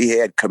 And we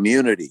had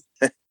community.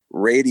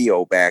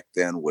 radio back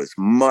then was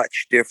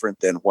much different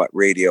than what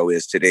radio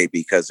is today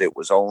because it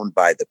was owned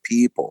by the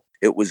people.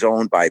 It was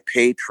owned by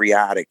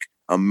patriotic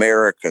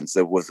Americans.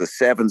 There was a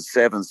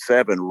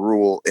 777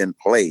 rule in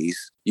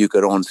place. You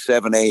could own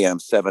 7 AM,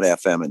 7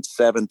 FM, and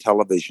 7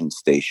 television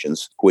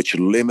stations, which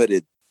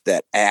limited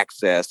that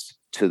access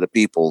to the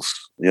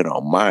people's,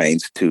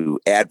 minds to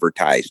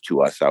advertise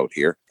to us out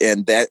here.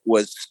 And that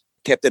was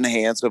kept in the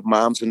hands of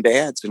moms and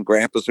dads and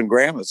grandpas and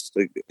grandmas.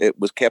 It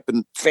was kept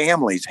in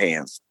families'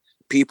 hands.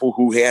 People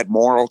who had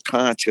moral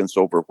conscience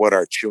over what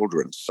our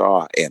children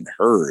saw and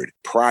heard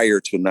prior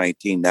to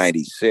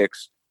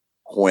 1996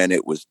 when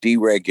it was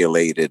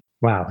deregulated.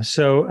 Wow.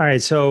 So, all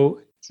right. So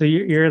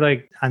you're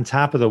like on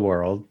top of the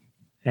world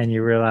and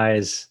you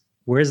realize,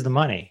 where's the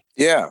money?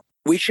 Yeah.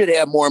 We should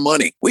have more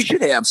money. We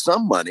should have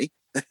some money.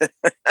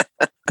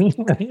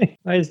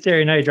 Why is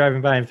Terry Knight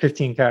driving by in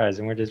 15 cars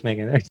and we're just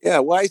making that? Yeah,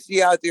 why is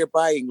he out there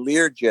buying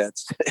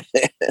Learjets?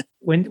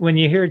 When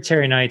you hear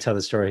Terry Knight tell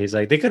the story, he's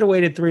like, they could have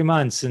waited 3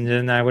 months and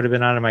then I would have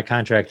been out of my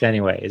contract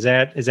anyway. Is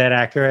that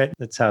accurate?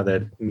 That's how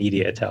the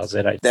media tells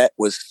it. That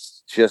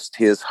was just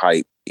his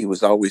hype. He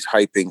was always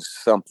hyping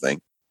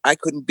something. I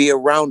couldn't be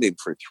around him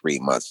for 3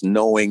 months,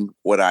 knowing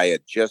what I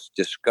had just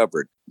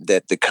discovered,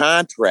 that the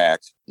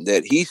contract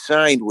that he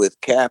signed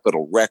with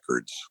Capitol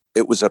Records,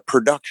 it was a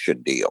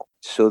production deal.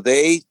 So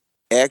they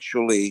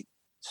actually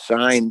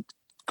signed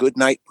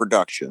Goodnight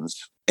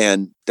Productions,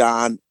 and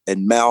Don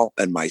and Mel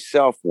and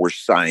myself were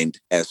signed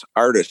as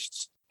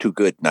artists to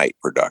Goodnight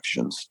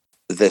Productions.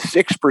 The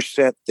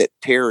 6% that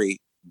Terry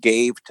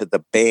gave to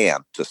the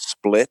band to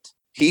split,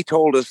 he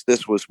told us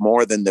this was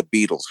more than the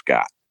Beatles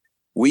got.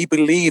 We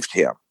believed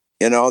him.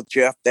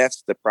 Jeff,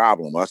 that's the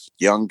problem. Us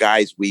young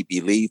guys, we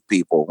believe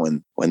people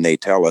when they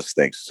tell us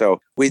things.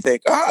 So we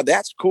think,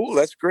 that's cool.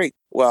 That's great.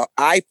 Well,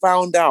 I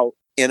found out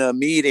in a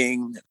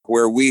meeting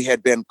where we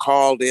had been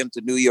called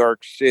into New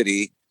York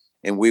City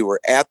and we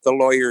were at the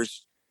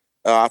lawyers'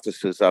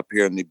 offices up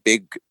here in the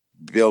big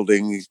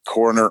building,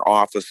 corner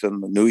office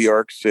in New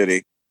York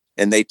City.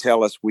 And they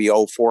tell us we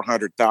owe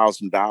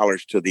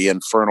 $400,000 to the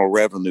Internal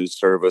Revenue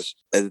Service,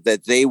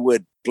 that they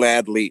would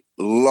gladly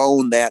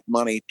loan that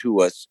money to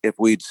us if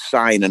we'd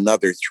sign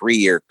another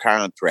 3-year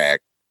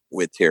contract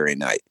with Terry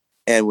Knight.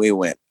 And we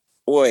went,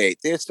 wait,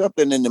 there's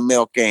something in the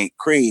milk ain't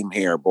cream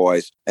here,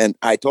 boys. And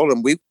I told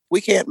them,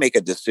 we can't make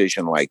a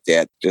decision like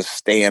that, just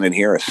standing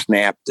here, a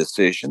snap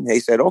decision. They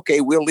said, okay,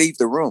 we'll leave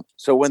the room.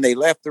 So when they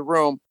left the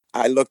room,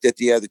 I looked at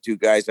the other two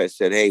guys. I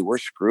said, hey, we're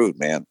screwed,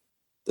 man.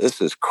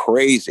 This is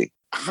crazy.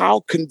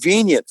 How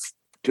convenient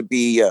to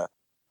be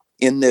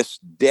in this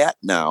debt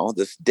now,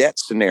 this debt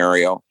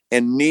scenario,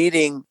 and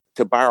needing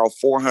to borrow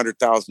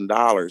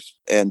 $400,000,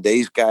 and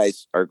these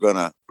guys are going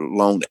to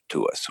loan it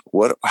to us.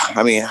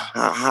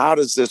 How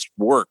does this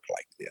work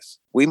like this?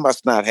 We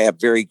must not have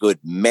very good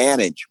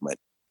management,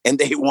 and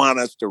they want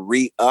us to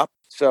re-up.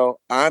 So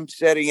I'm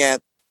sitting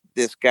at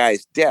this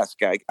guy's desk.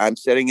 I'm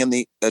sitting in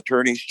the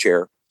attorney's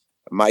chair.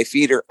 My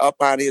feet are up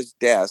on his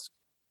desk,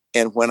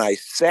 and when I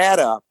sat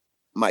up,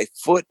 my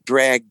foot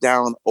dragged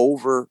down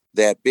over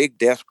that big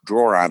desk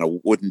drawer on a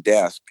wooden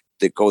desk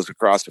that goes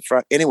across the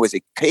front. Anyways,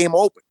 it came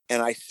open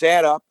and I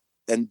sat up,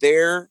 and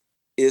there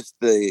is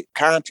the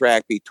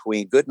contract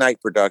between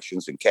Goodnight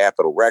Productions and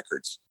Capitol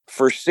Records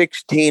for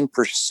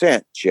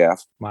 16%,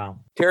 Jeff. Wow.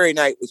 Terry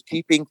Knight was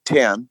keeping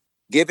 10,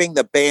 giving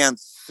the band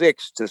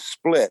 6 to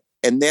split,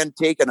 and then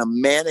taking a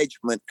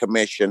management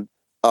commission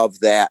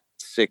of that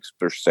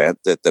 6%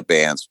 that the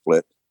band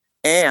split,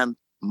 and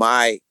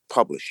my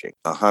publishing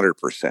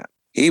 100%.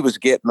 He was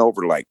getting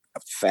over like a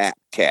fat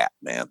cat,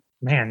 man.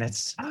 Man, that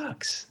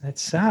sucks.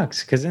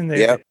 Because then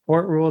the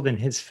court ruled in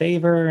his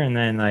favor, and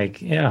then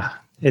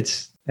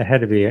it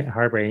had to be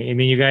heartbreaking. I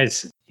mean,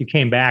 you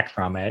came back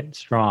from it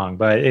strong,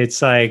 but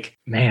it's like,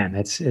 man,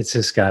 it's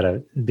just got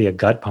to be a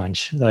gut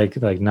punch, like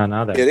none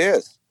other. It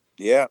is.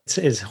 Yeah.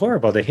 It's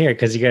horrible to hear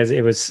because you guys,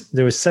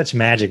 there was such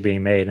magic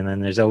being made, and then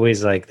there's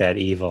always like that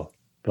evil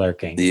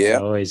lurking. Yeah.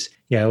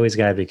 You always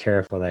got to be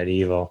careful of that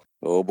evil.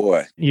 Oh,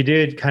 boy. You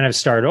did kind of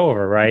start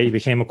over, right? You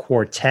became a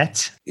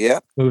quartet. Yeah.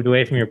 Moved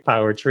away from your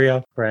power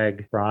trio.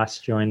 Craig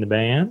Frost joined the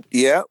band.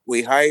 Yeah.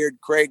 We hired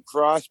Craig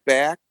Frost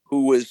back,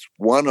 who was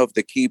one of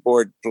the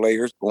keyboard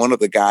players, one of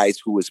the guys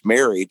who was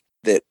married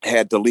that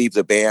had to leave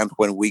the band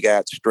when we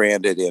got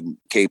stranded in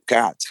Cape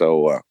Cod.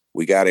 So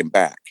we got him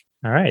back.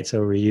 All right. So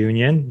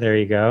reunion. There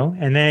you go.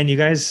 And then you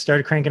guys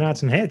started cranking out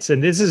some hits.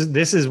 And this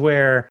is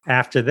where,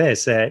 after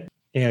this, that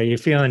you're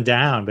feeling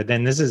down, but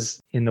then this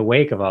is in the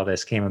wake of all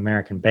this came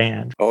American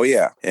Band. Oh,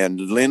 yeah. And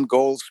Lynn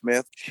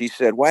Goldsmith, she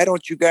said, why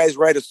don't you guys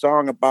write a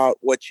song about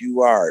what you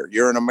are?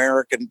 You're an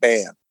American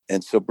band.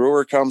 And so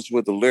Brewer comes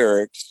with the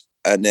lyrics.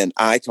 And then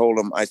I told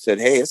him, I said,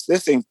 hey,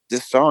 this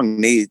song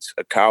needs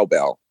a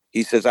cowbell.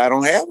 He says, I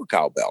don't have a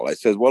cowbell. I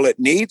said, well, it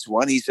needs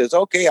one. He says,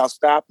 okay, I'll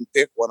stop and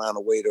pick one on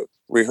the way to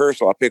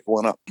rehearsal. I'll pick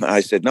one up.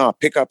 I said, no, I'll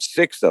pick up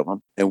 6 of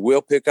them, and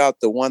we'll pick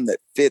out the one that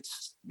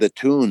fits the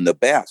tune the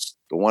best,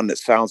 the one that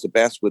sounds the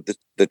best with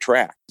the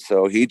track.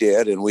 So he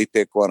did, and we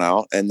picked one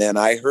out. And then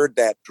I heard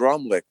that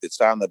drum lick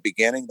that's on the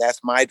beginning.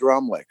 That's my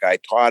drum lick. I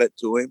taught it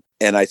to him,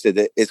 And I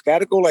said, it's got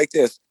to go like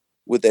this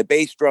with that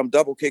bass drum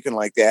double kicking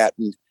like that.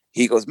 And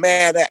he goes,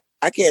 man,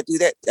 I can't do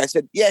that. I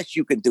said, yes,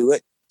 you can do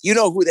it. You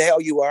know who the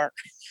hell you are.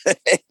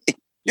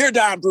 You're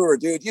Don Brewer,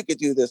 dude. You could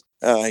do this.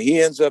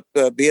 He ends up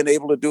being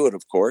able to do it,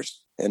 of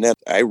course. And then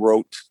I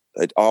wrote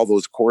all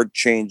those chord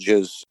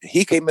changes.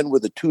 He came in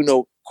with the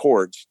 2-note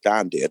chords,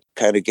 Don did,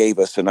 kind of gave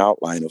us an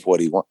outline of what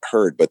he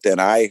heard. But then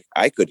I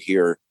could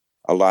hear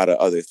a lot of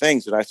other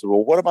things. And I said,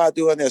 well, what about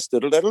doing this?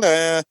 What about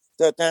that?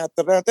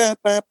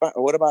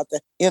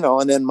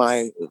 And then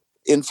my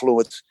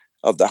influence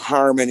of the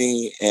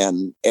harmony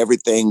and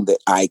everything that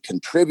I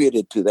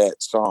contributed to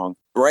that song.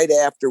 Right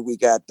after we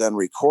got done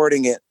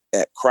recording it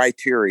at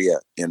Criteria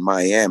in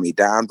Miami,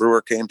 Don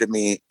Brewer came to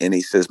me and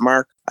he says,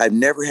 Mark, I've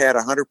never had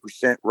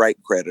 100% right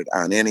credit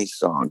on any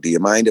song. Do you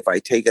mind if I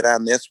take it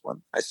on this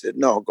one? I said,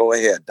 no, go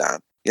ahead, Don.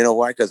 You know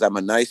why? Because I'm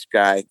a nice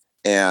guy.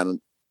 And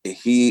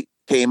he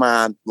came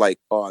on like,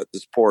 oh,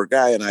 this poor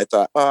guy. And I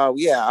thought, oh,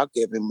 yeah, I'll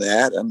give him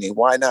that. I mean,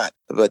 why not?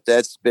 But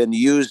that's been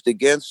used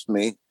against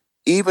me,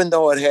 even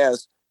though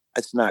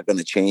it's not going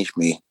to change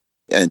me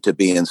and to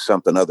being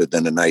something other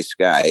than a nice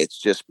guy. It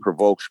just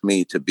provokes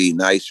me to be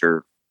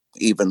nicer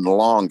even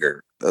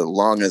longer, as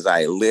long as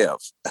I live.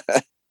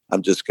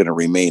 I'm just going to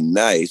remain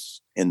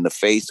nice in the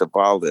face of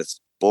all this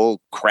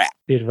bull crap.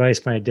 The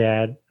advice my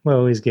dad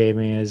always gave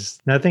me is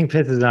nothing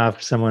pisses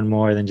off someone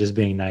more than just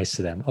being nice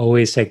to them.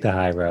 Always take the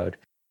high road.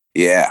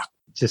 Yeah.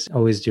 Just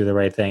always do the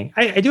right thing.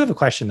 I do have a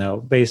question though,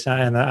 based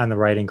on the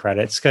writing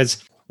credits,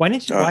 because why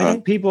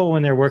didn't people,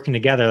 when they're working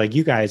together, like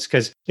you guys,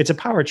 because it's a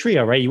power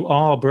trio, right? You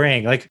all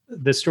bring, like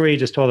the story you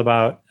just told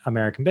about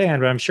American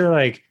Band, but I'm sure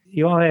like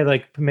you all had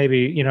like maybe,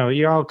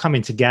 you're all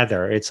coming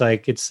together. It's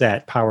like, it's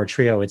that power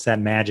trio. It's that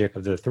magic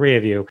of the three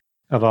of you,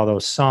 of all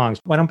those songs.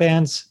 Why don't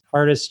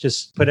artists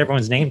just put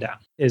everyone's name down?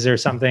 Is there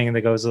something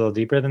that goes a little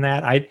deeper than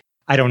that?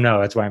 I don't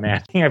know. That's why I'm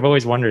asking. I've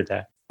always wondered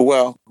that.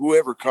 Well,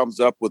 whoever comes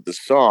up with the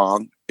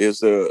song is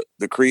the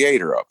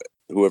creator of it.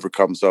 Whoever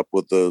comes up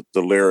with the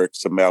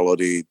lyrics, the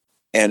melody.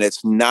 And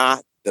it's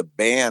not the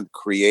band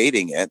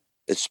creating it,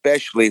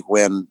 especially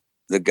when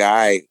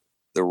the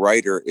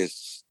writer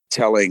is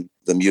telling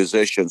the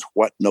musicians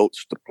what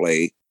notes to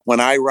play.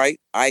 When I write,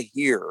 I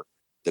hear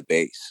the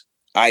bass.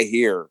 I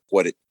hear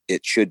what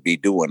it should be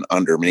doing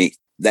underneath.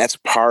 That's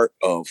part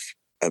of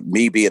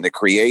me being the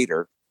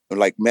creator.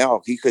 Like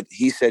Mel,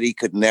 he said he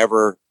could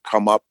never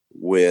come up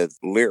with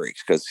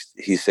lyrics because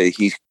he said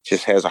he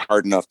just has a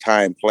hard enough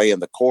time playing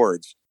the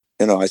chords.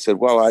 I said,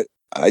 well,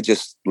 I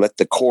just let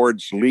the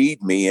chords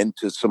lead me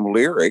into some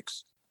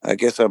lyrics. I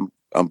guess I'm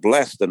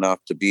blessed enough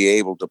to be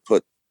able to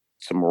put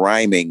some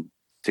rhyming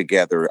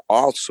together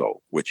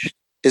also, which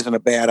isn't a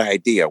bad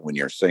idea when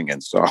you're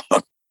singing songs.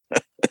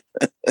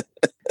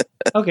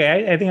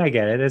 Okay, I think I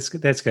get it.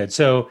 That's good.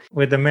 So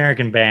with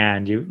American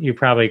Band, you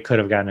probably could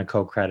have gotten a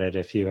co-credit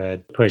if you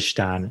had pushed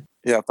on.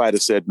 Yeah, if I'd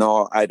have said,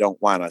 no, I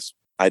don't want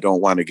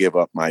to give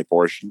up my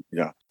portion.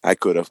 Yeah, I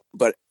could have.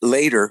 But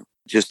later,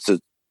 just to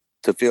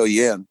fill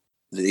you in,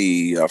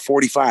 the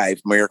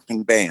 45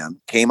 American Band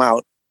came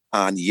out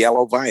on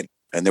yellow vinyl.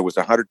 And there was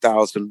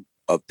 100,000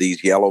 of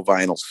these yellow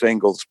vinyl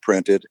singles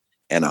printed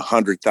and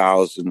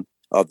 100,000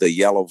 of the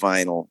yellow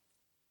vinyl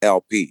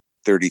LP,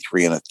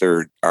 33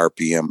 1/3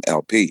 RPM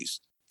LPs.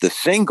 The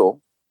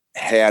single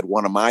had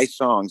one of my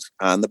songs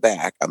on the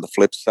back, on the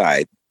flip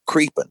side,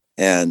 Creepin'.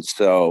 And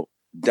so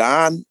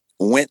Don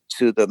went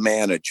to the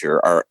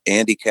manager, our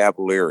Andy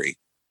Cavalieri,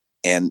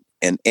 and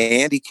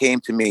Andy came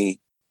to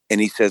me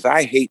and he says,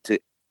 I hate to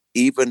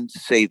even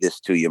say this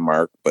to you,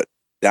 Mark, but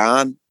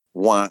Don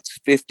wants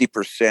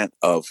 50%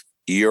 of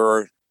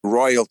your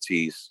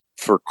royalties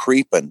for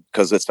Creepin'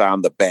 because it's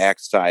on the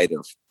backside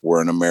of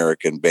We're an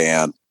American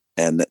Band,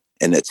 and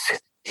it's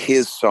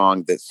his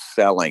song that's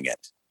selling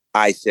it.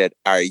 I said,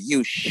 are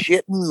you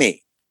shitting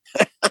me?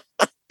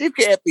 You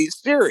can't be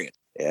serious.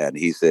 And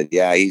he said,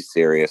 yeah, he's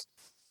serious.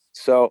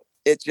 So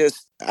it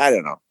just, I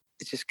don't know.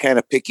 It's just kind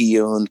of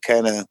picayune,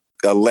 kind of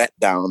a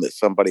letdown that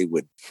somebody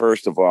would,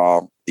 first of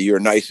all, you're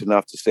nice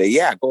enough to say,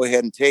 yeah, go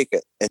ahead and take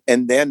it.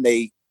 And then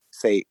they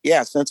say,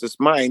 yeah, since it's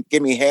mine,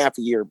 give me half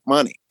of your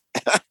money.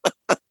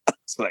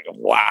 It's like,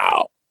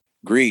 wow.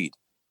 Greed.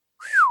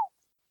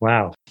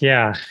 Wow.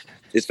 Yeah.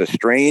 It's a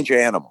strange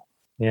animal.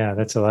 Yeah,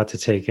 that's a lot to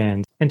take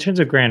in. In terms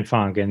of Grand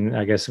Funk, and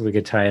I guess we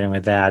could tie it in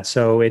with that.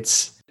 So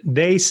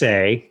they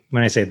say,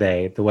 when I say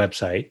they, the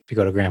website, if you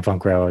go to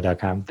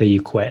grandfunkrailroad.com, that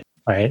you quit,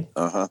 right?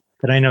 Uh-huh.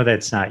 But I know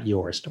that's not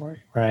your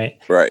story, right?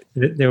 Right.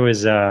 There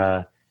was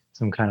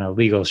some kind of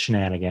legal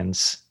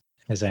shenanigans,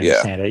 as I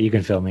understand it. You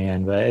can fill me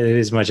in, but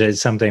as much as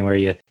something where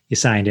you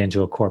signed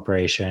into a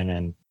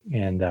corporation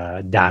and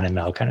Don and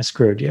Mel kind of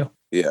screwed you.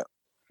 Yeah.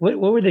 What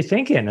were they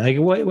thinking? Like,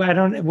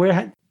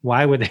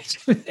 why would they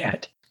do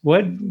that?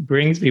 What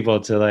brings people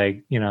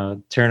to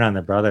turn on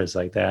the brothers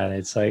like that?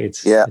 It's like,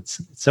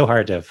 it's so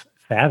hard to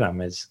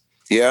fathom.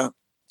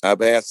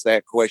 I've asked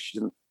that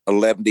question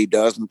 11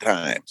 dozen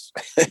times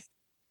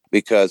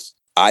because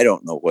I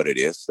don't know what it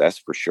is. That's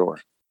for sure.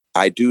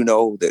 I do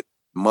know that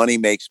money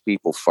makes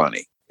people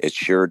funny. It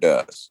sure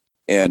does.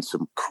 and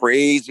some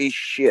crazy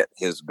shit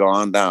has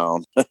gone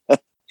down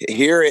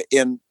here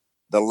in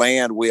the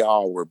land we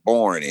all were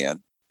born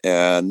in.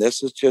 And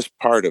this is just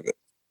part of it.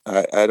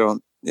 I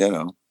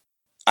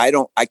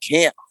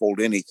can't hold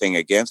anything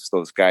against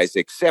those guys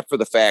except for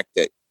the fact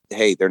that,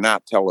 hey, they're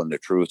not telling the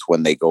truth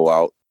when they go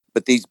out.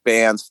 But these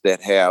bands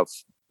that have,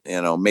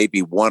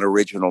 maybe one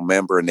original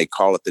member and they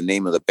call it the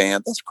name of the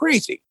band, that's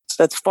crazy.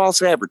 That's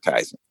false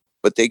advertising,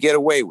 but they get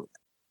away with it.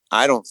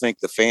 I don't think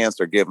the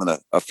fans are given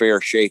a fair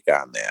shake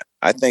on that.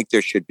 I think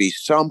there should be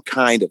some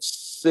kind of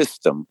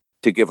system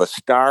to give a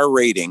star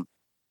rating.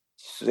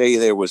 Say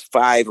there was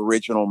 5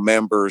 original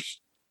members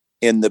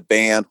in the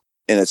band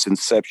in its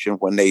inception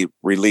when they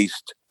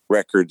released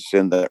records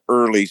in the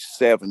early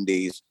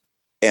 70s,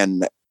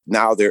 and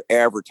now they're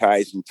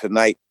advertising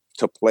tonight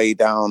to play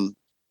down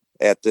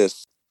at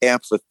this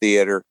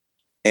amphitheater,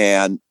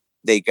 and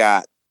they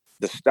got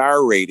the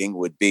star rating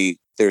would be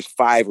there's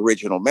 5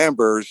 original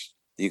members.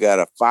 You got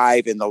a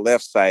 5 in the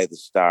left side of the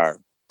star.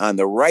 On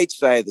the right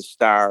side of the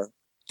star,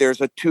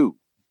 there's a 2.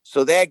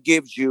 So that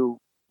gives you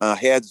a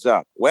heads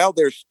up. Well,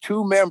 there's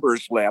 2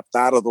 members left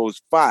out of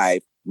those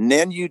 5. And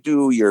then you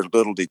do your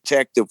little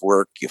detective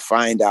work. You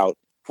find out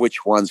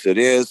which ones it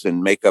is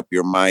and make up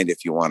your mind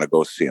if you want to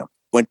go see them.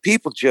 When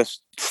people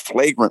just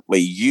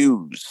flagrantly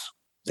use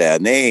the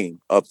name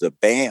of the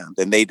band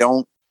and they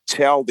don't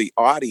tell the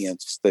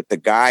audience that the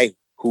guy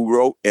who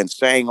wrote and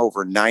sang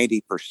over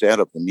 90%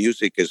 of the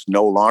music is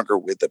no longer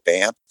with the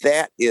band,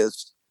 that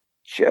is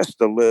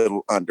just a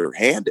little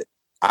underhanded,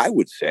 I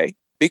would say,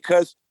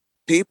 because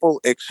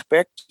people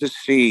expect to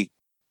see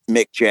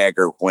Mick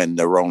Jagger when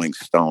the Rolling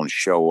Stones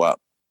show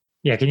up.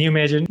 Yeah, can you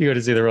imagine you go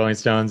to see the Rolling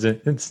Stones?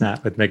 It's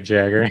not with Mick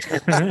Jagger.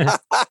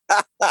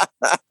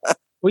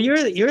 Well,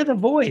 you're the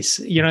voice.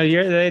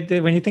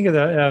 When you think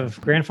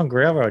of Grand Funk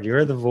Railroad,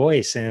 you're the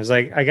voice. And it was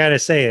like, I got to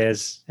say,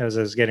 as I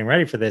was getting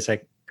ready for this,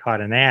 I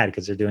caught an ad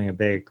because they're doing a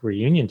big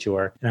reunion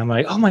tour. And I'm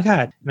like, oh my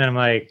God. And then I'm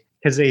like,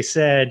 because they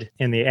said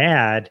in the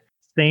ad,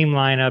 same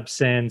lineup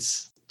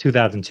since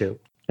 2002.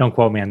 Don't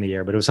quote me on the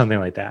year, but it was something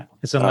like that.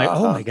 And so I'm like,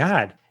 oh my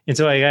God. And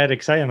so I got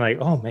excited. I'm like,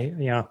 oh,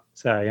 maybe,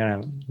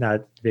 so,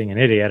 not being an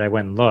idiot, I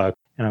went and looked.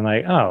 And I'm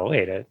like, oh,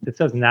 wait, it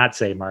does not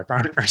say Mark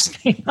Farner's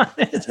name on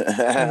it.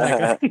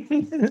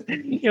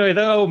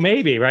 Oh,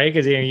 maybe, right?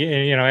 Because,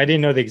 I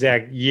didn't know the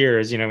exact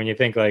years, when you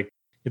think like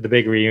the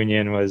big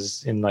reunion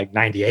was in like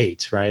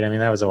 98, right? I mean,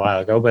 that was a while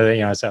ago,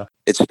 but, so.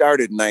 It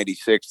started in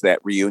 96, that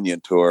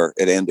reunion tour.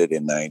 It ended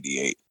in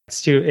 98.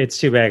 It's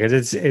too bad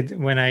because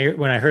when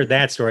I heard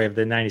that story of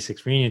the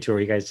 96 reunion tour,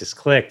 you guys just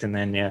clicked and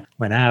then you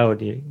went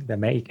out, you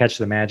catch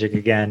the magic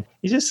again.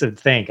 You just would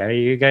think, I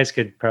mean, you guys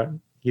could,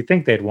 you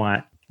think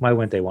why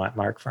wouldn't they want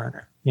Mark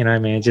Farner? You know what I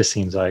mean? It just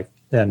seems like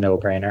a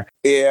no-brainer.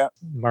 Yeah.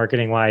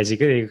 Marketing wise, you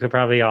could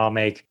probably all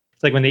make,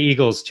 it's like when the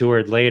Eagles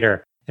toured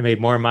later and made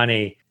more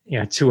money,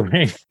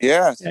 touring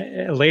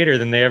later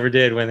than they ever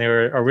did when they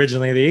were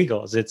originally the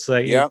Eagles. It's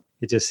like,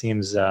 it just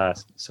seems so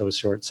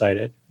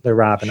short-sighted. They're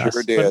robbing us.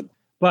 Sure did.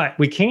 But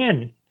we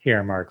can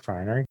hear Mark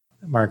Farner.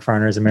 Mark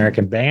Farner's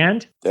American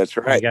Band. That's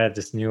right. We got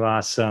this new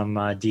awesome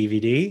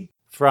DVD.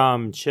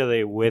 From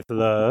Chile with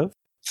Love.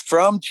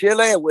 From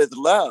Chile with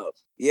Love.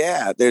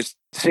 Yeah, there's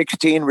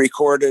 16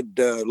 recorded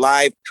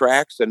live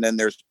tracks, and then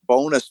there's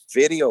bonus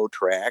video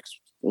tracks,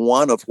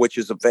 one of which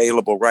is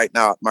available right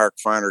now at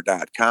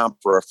markfarner.com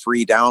for a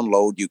free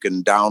download. You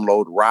can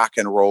download Rock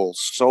and Roll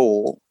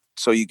Soul,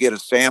 so you get a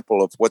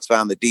sample of what's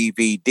on the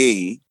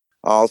DVD.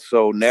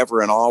 Also,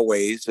 Never and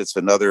Always, it's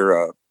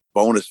another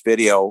bonus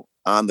video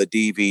on the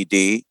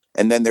DVD.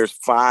 And then there's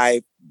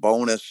 5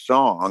 bonus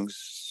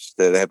songs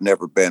that have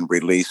never been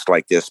released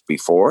like this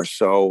before.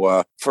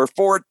 So for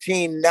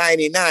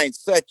 $14.99,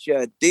 such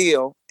a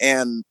deal.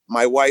 And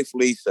my wife,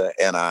 Lisa,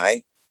 and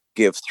I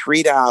give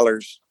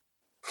 $3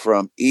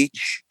 from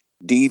each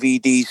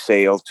DVD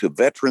sale to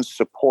Veterans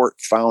Support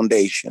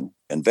Foundation.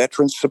 And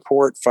Veterans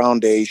Support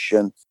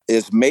Foundation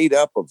is made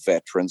up of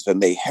veterans,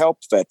 and they help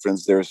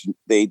veterans.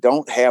 They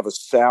don't have a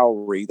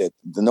salary, that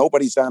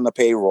nobody's on the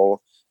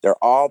payroll.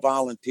 They're all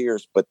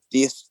volunteers, but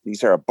these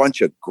are a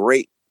bunch of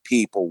great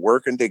people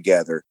working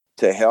together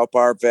to help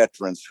our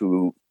veterans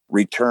who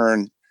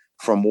return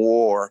from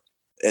war,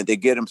 and they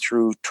get them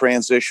through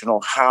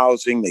transitional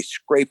housing. They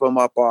scrape them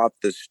up off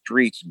the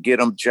streets, get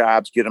them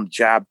jobs, get them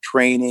job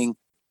training.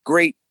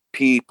 Great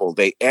people.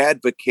 They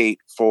advocate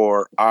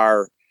for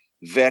our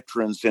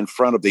veterans in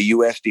front of the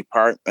U.S.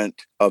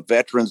 Department of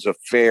Veterans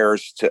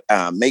Affairs to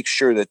make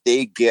sure that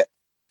they get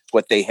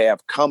what they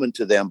have coming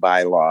to them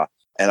by law.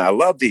 And I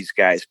love these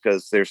guys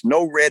because there's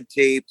no red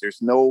tape.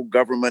 There's no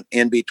government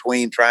in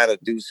between trying to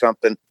do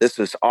something. This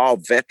is all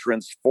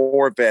veterans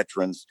for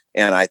veterans.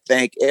 And I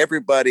thank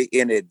everybody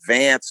in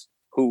advance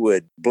who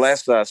would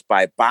bless us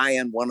by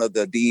buying one of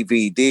the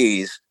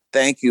DVDs.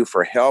 Thank you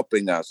for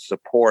helping us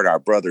support our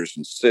brothers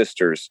and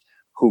sisters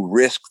who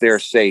risk their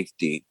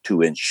safety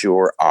to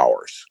ensure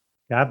ours.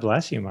 God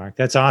bless you, Mark.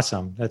 That's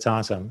awesome. That's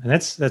awesome. And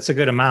that's a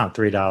good amount,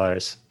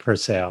 $3 per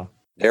sale.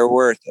 They're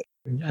worth it.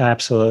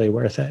 Absolutely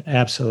worth it.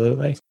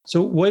 Absolutely.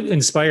 So what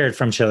inspired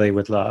From Chile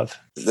with Love?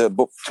 The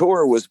book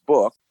tour was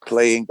booked,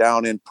 playing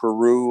down in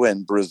Peru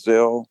and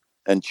Brazil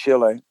and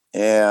Chile.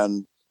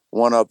 And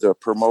one of the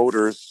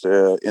promoters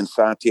in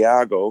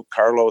Santiago,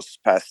 Carlos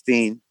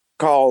Pastin,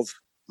 calls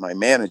my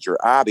manager,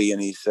 Abby,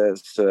 and he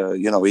says,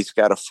 he's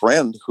got a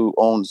friend who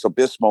owns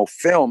Abysmo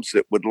Films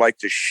that would like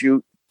to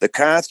shoot the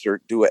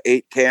concert, do an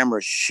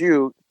 8-camera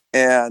shoot.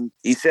 And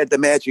he said the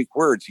magic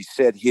words. He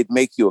said he'd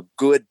make you a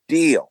good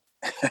deal.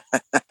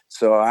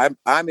 So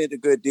I'm into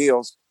good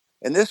deals.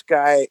 And this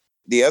guy,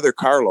 the other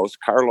Carlos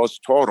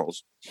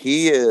Toros,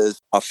 he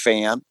is a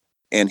fan,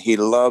 and he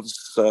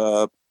loves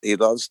the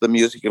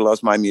music. He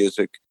loves my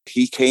music.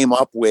 He came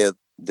up with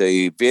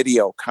the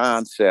video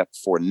concept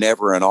for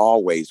Never and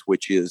Always,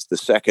 which is the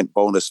second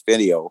bonus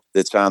video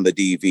that's on the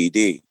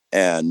DVD.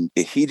 And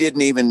he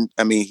didn't even,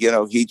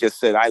 he just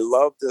said, I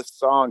love this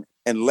song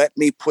and let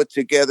me put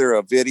together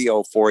a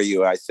video for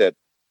you. I said,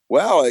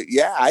 well,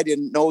 yeah, I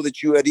didn't know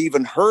that you had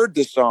even heard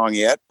the song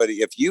yet, but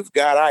if you've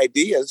got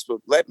ideas,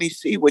 let me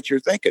see what you're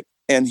thinking.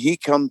 And he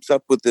comes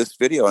up with this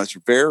video, and it's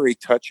a very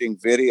touching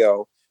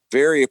video,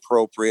 very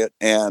appropriate.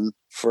 And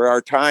for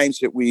our times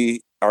that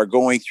we are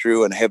going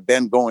through and have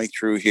been going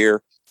through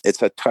here,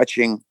 it's a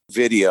touching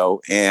video,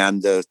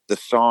 and the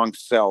song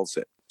sells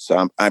it.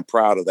 So I'm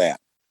proud of that.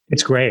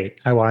 It's great.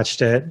 I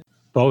watched it,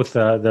 both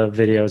the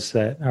videos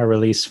that are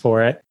released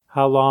for it.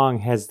 How long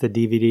has the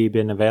DVD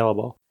been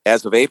available?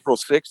 As of April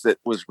 6th, it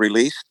was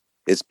released.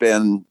 It's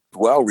been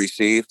well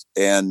received,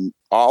 and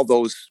all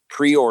those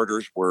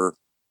pre-orders were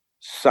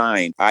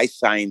signed. I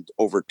signed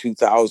over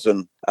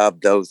 2,000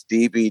 of those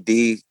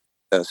DVD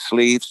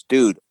sleeves.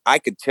 Dude, I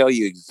could tell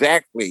you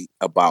exactly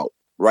about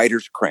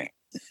Writer's Crank.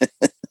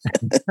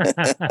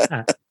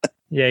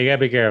 Yeah, you got to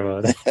be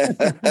careful.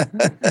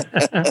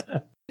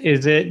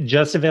 Is it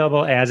just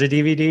available as a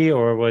DVD,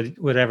 or would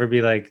it ever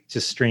be like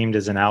just streamed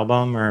as an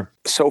album? Or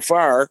so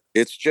far,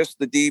 it's just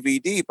the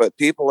DVD, but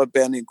people have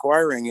been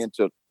inquiring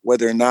into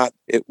whether or not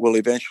it will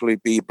eventually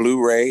be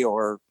Blu-ray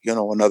or,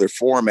 another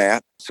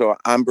format. So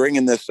I'm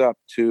bringing this up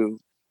to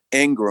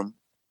Ingram,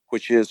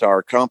 which is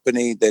our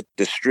company that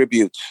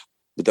distributes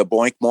the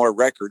Boinkmore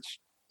records.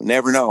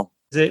 Never know.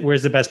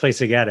 Where's the best place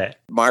to get it?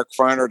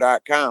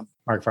 MarkFarner.com.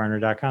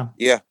 MarkFarner.com.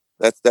 Yeah,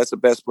 that's the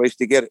best place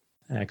to get it.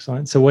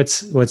 Excellent. So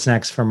what's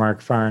next for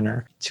Mark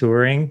Farner?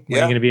 Touring? When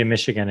are you going to be in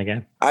Michigan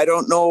again? I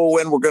don't know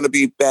when we're going to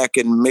be back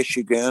in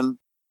Michigan.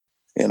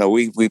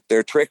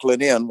 They're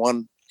trickling in,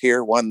 one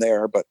here, one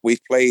there, but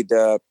we've played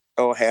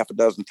half a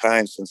dozen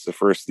times since the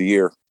first of the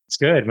year. It's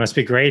good. Must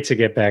be great to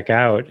get back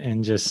out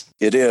and just.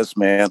 It is,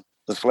 man.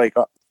 It's like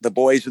the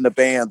boys in the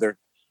band.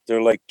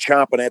 They're like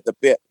chomping at the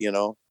bit.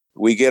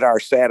 We get our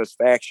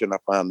satisfaction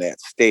up on that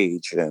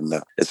stage, and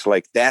it's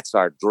like that's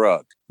our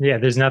drug. Yeah,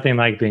 there's nothing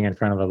like being in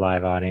front of a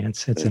live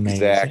audience. It's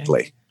amazing.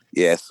 Exactly.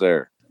 Yes,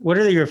 sir. What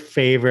are your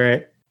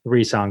favorite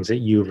 3 songs that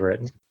you've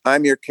written?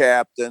 I'm Your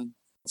Captain.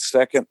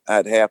 Second,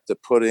 I'd have to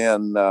put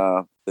in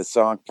the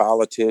song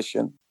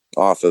Politician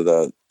off of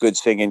the Good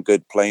Singing,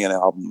 Good Playing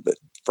album that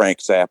Frank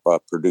Zappa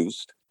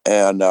produced,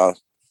 and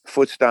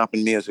Foot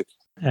Stomping Music.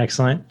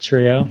 Excellent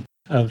trio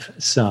of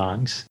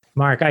songs.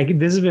 Mark,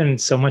 this has been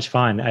so much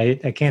fun. I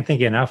can't thank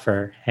you enough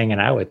for hanging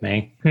out with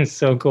me. It's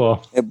so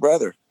cool. Hey,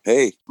 brother.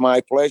 Hey,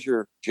 my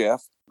pleasure,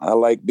 Jeff. I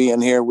like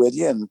being here with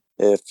you. And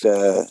if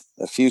the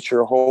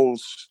future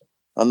holds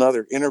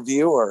another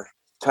interview or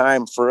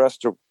time for us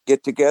to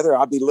get together,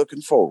 I'll be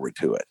looking forward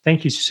to it.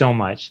 Thank you so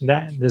much.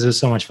 This was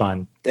so much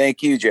fun.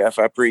 Thank you, Jeff.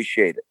 I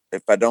appreciate it.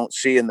 If I don't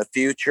see you in the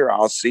future,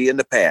 I'll see you in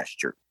the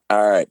pasture.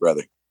 All right,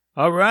 brother.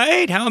 All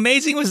right. How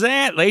amazing was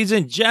that, ladies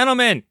and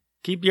gentlemen?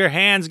 Keep your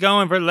hands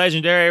going for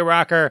legendary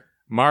rocker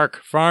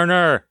Mark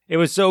Farner. It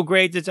was so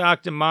great to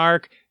talk to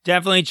Mark.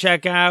 Definitely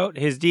check out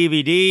his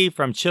DVD,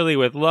 From Chile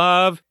with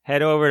Love.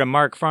 Head over to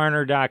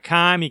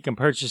markfarner.com. You can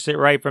purchase it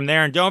right from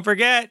there. And don't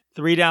forget,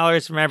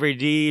 $3 from every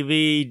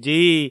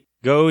DVD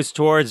goes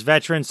towards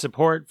Veteran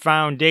Support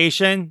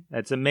Foundation.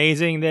 That's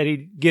amazing that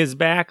he gives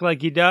back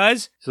like he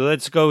does. So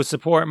let's go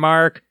support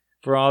Mark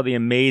for all the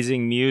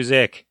amazing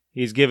music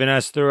he's given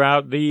us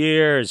throughout the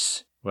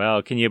years.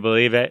 Well, can you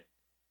believe it?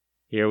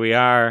 Here we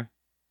are,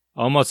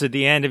 almost at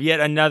the end of yet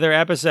another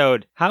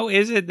episode. How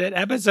is it that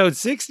episode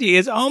 60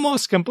 is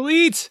almost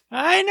complete?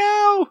 I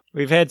know!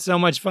 We've had so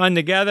much fun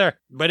together.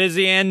 But as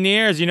the end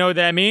nears, you know what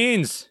that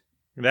means.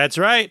 That's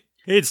right.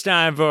 It's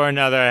time for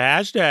another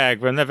hashtag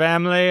from the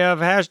family of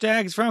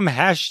hashtags from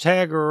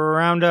Hashtag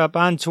Roundup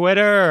on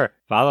Twitter.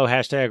 Follow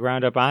Hashtag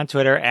Roundup on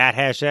Twitter at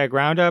Hashtag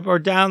Roundup, or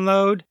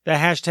download the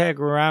Hashtag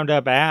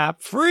Roundup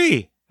app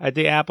free at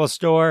the Apple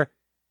Store,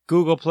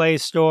 Google Play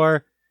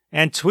Store,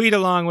 and tweet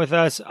along with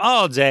us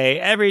all day,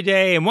 every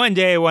day, and one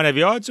day one of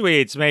your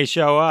tweets may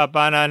show up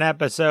on an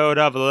episode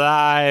of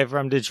Live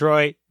from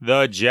Detroit,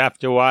 The Jeff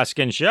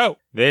Dwoskin Show.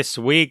 This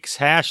week's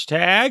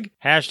hashtag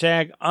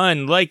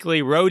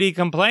unlikely roadie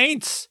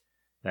complaints.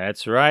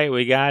 That's right,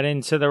 we got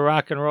into the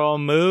rock and roll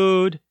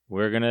mood.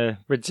 We're going to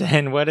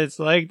pretend what it's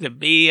like to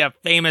be a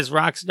famous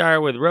rock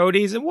star with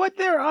roadies and what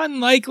their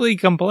unlikely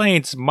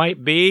complaints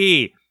might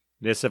be.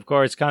 This, of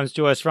course, comes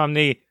to us from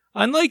the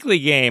Unlikely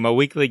Game, a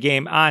weekly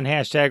game on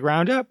Hashtag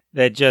Roundup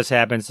that just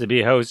happens to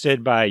be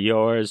hosted by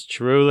yours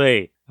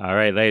truly. All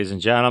right, ladies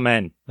and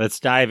gentlemen, let's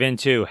dive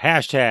into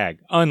Hashtag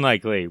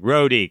Unlikely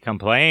Roadie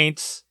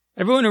Complaints.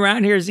 Everyone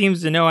around here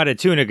seems to know how to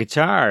tune a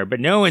guitar, but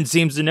no one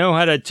seems to know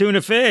how to tune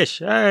a fish.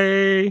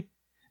 Hey!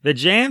 The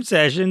jam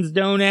sessions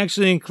don't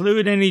actually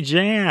include any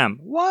jam.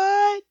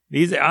 What?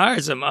 These are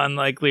some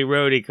unlikely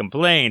roadie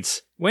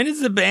complaints. When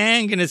is the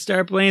band going to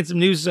start playing some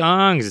new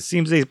songs? It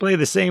seems they play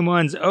the same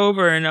ones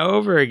over and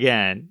over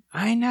again.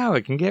 I know,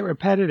 it can get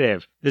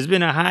repetitive. There's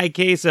been a high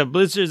case of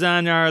blisters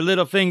on our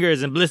little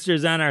fingers and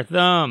blisters on our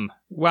thumb.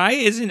 Why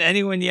isn't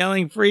anyone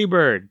yelling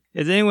Freebird?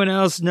 Has anyone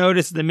else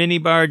noticed the mini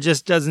bar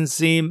just doesn't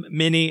seem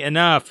mini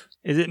enough?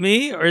 Is it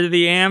me, or are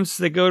the amps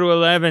that go to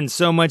 11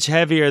 so much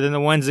heavier than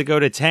the ones that go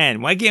to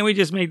 10? Why can't we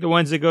just make the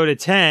ones that go to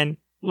 10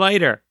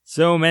 lighter?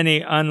 So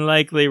many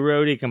unlikely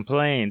roadie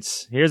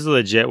complaints. Here's a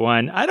legit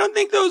one. I don't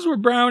think those were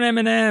brown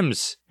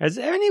M&Ms. Has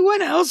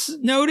anyone else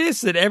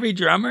noticed that every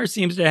drummer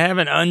seems to have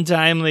an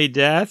untimely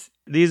death?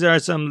 These are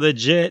some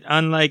legit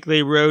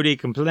unlikely roadie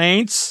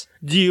complaints.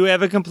 Do you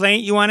have a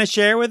complaint you want to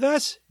share with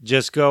us?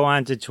 Just go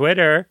on to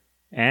Twitter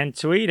and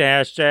tweet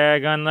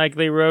Hashtag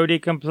Unlikely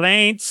Roadie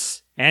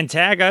Complaints. And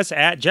tag us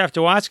at Jeff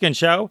Dwoskin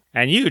Show,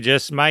 and you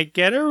just might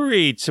get a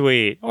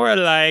retweet or a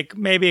like,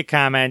 maybe a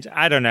comment.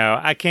 I don't know.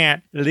 I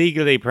can't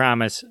legally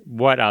promise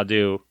what I'll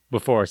do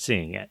before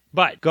seeing it.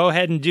 But go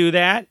ahead and do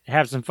that.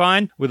 Have some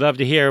fun. We'd love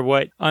to hear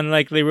what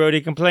unlikely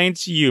roadie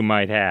complaints you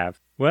might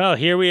have. Well,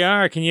 here we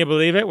are. Can you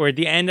believe it? We're at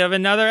the end of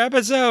another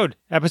episode.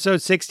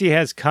 Episode 60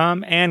 has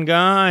come and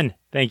gone.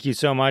 Thank you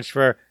so much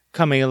for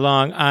coming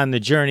along on the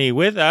journey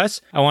with us.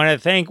 I want to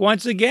thank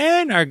once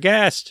again our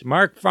guest,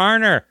 Mark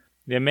Farner.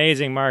 The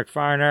amazing Mark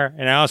Farner,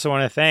 and I also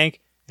want to thank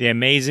the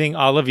amazing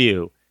all of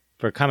you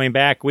for coming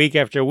back week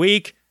after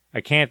week. I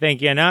can't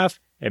thank you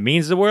enough. It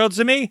means the world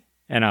to me,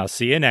 and I'll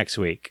see you next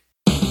week.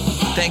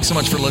 Thanks so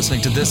much for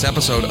listening to this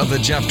episode of The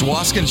Jeff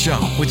Dwoskin Show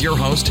with your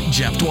host,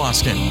 Jeff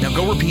Dwoskin. Now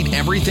go repeat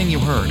everything you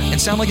heard and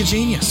sound like a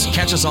genius.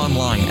 Catch us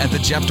online at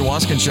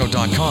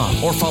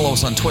thejeffdwoskinshow.com or follow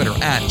us on Twitter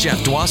at Jeff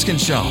Dwoskin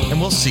Show,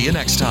 and we'll see you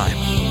next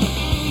time.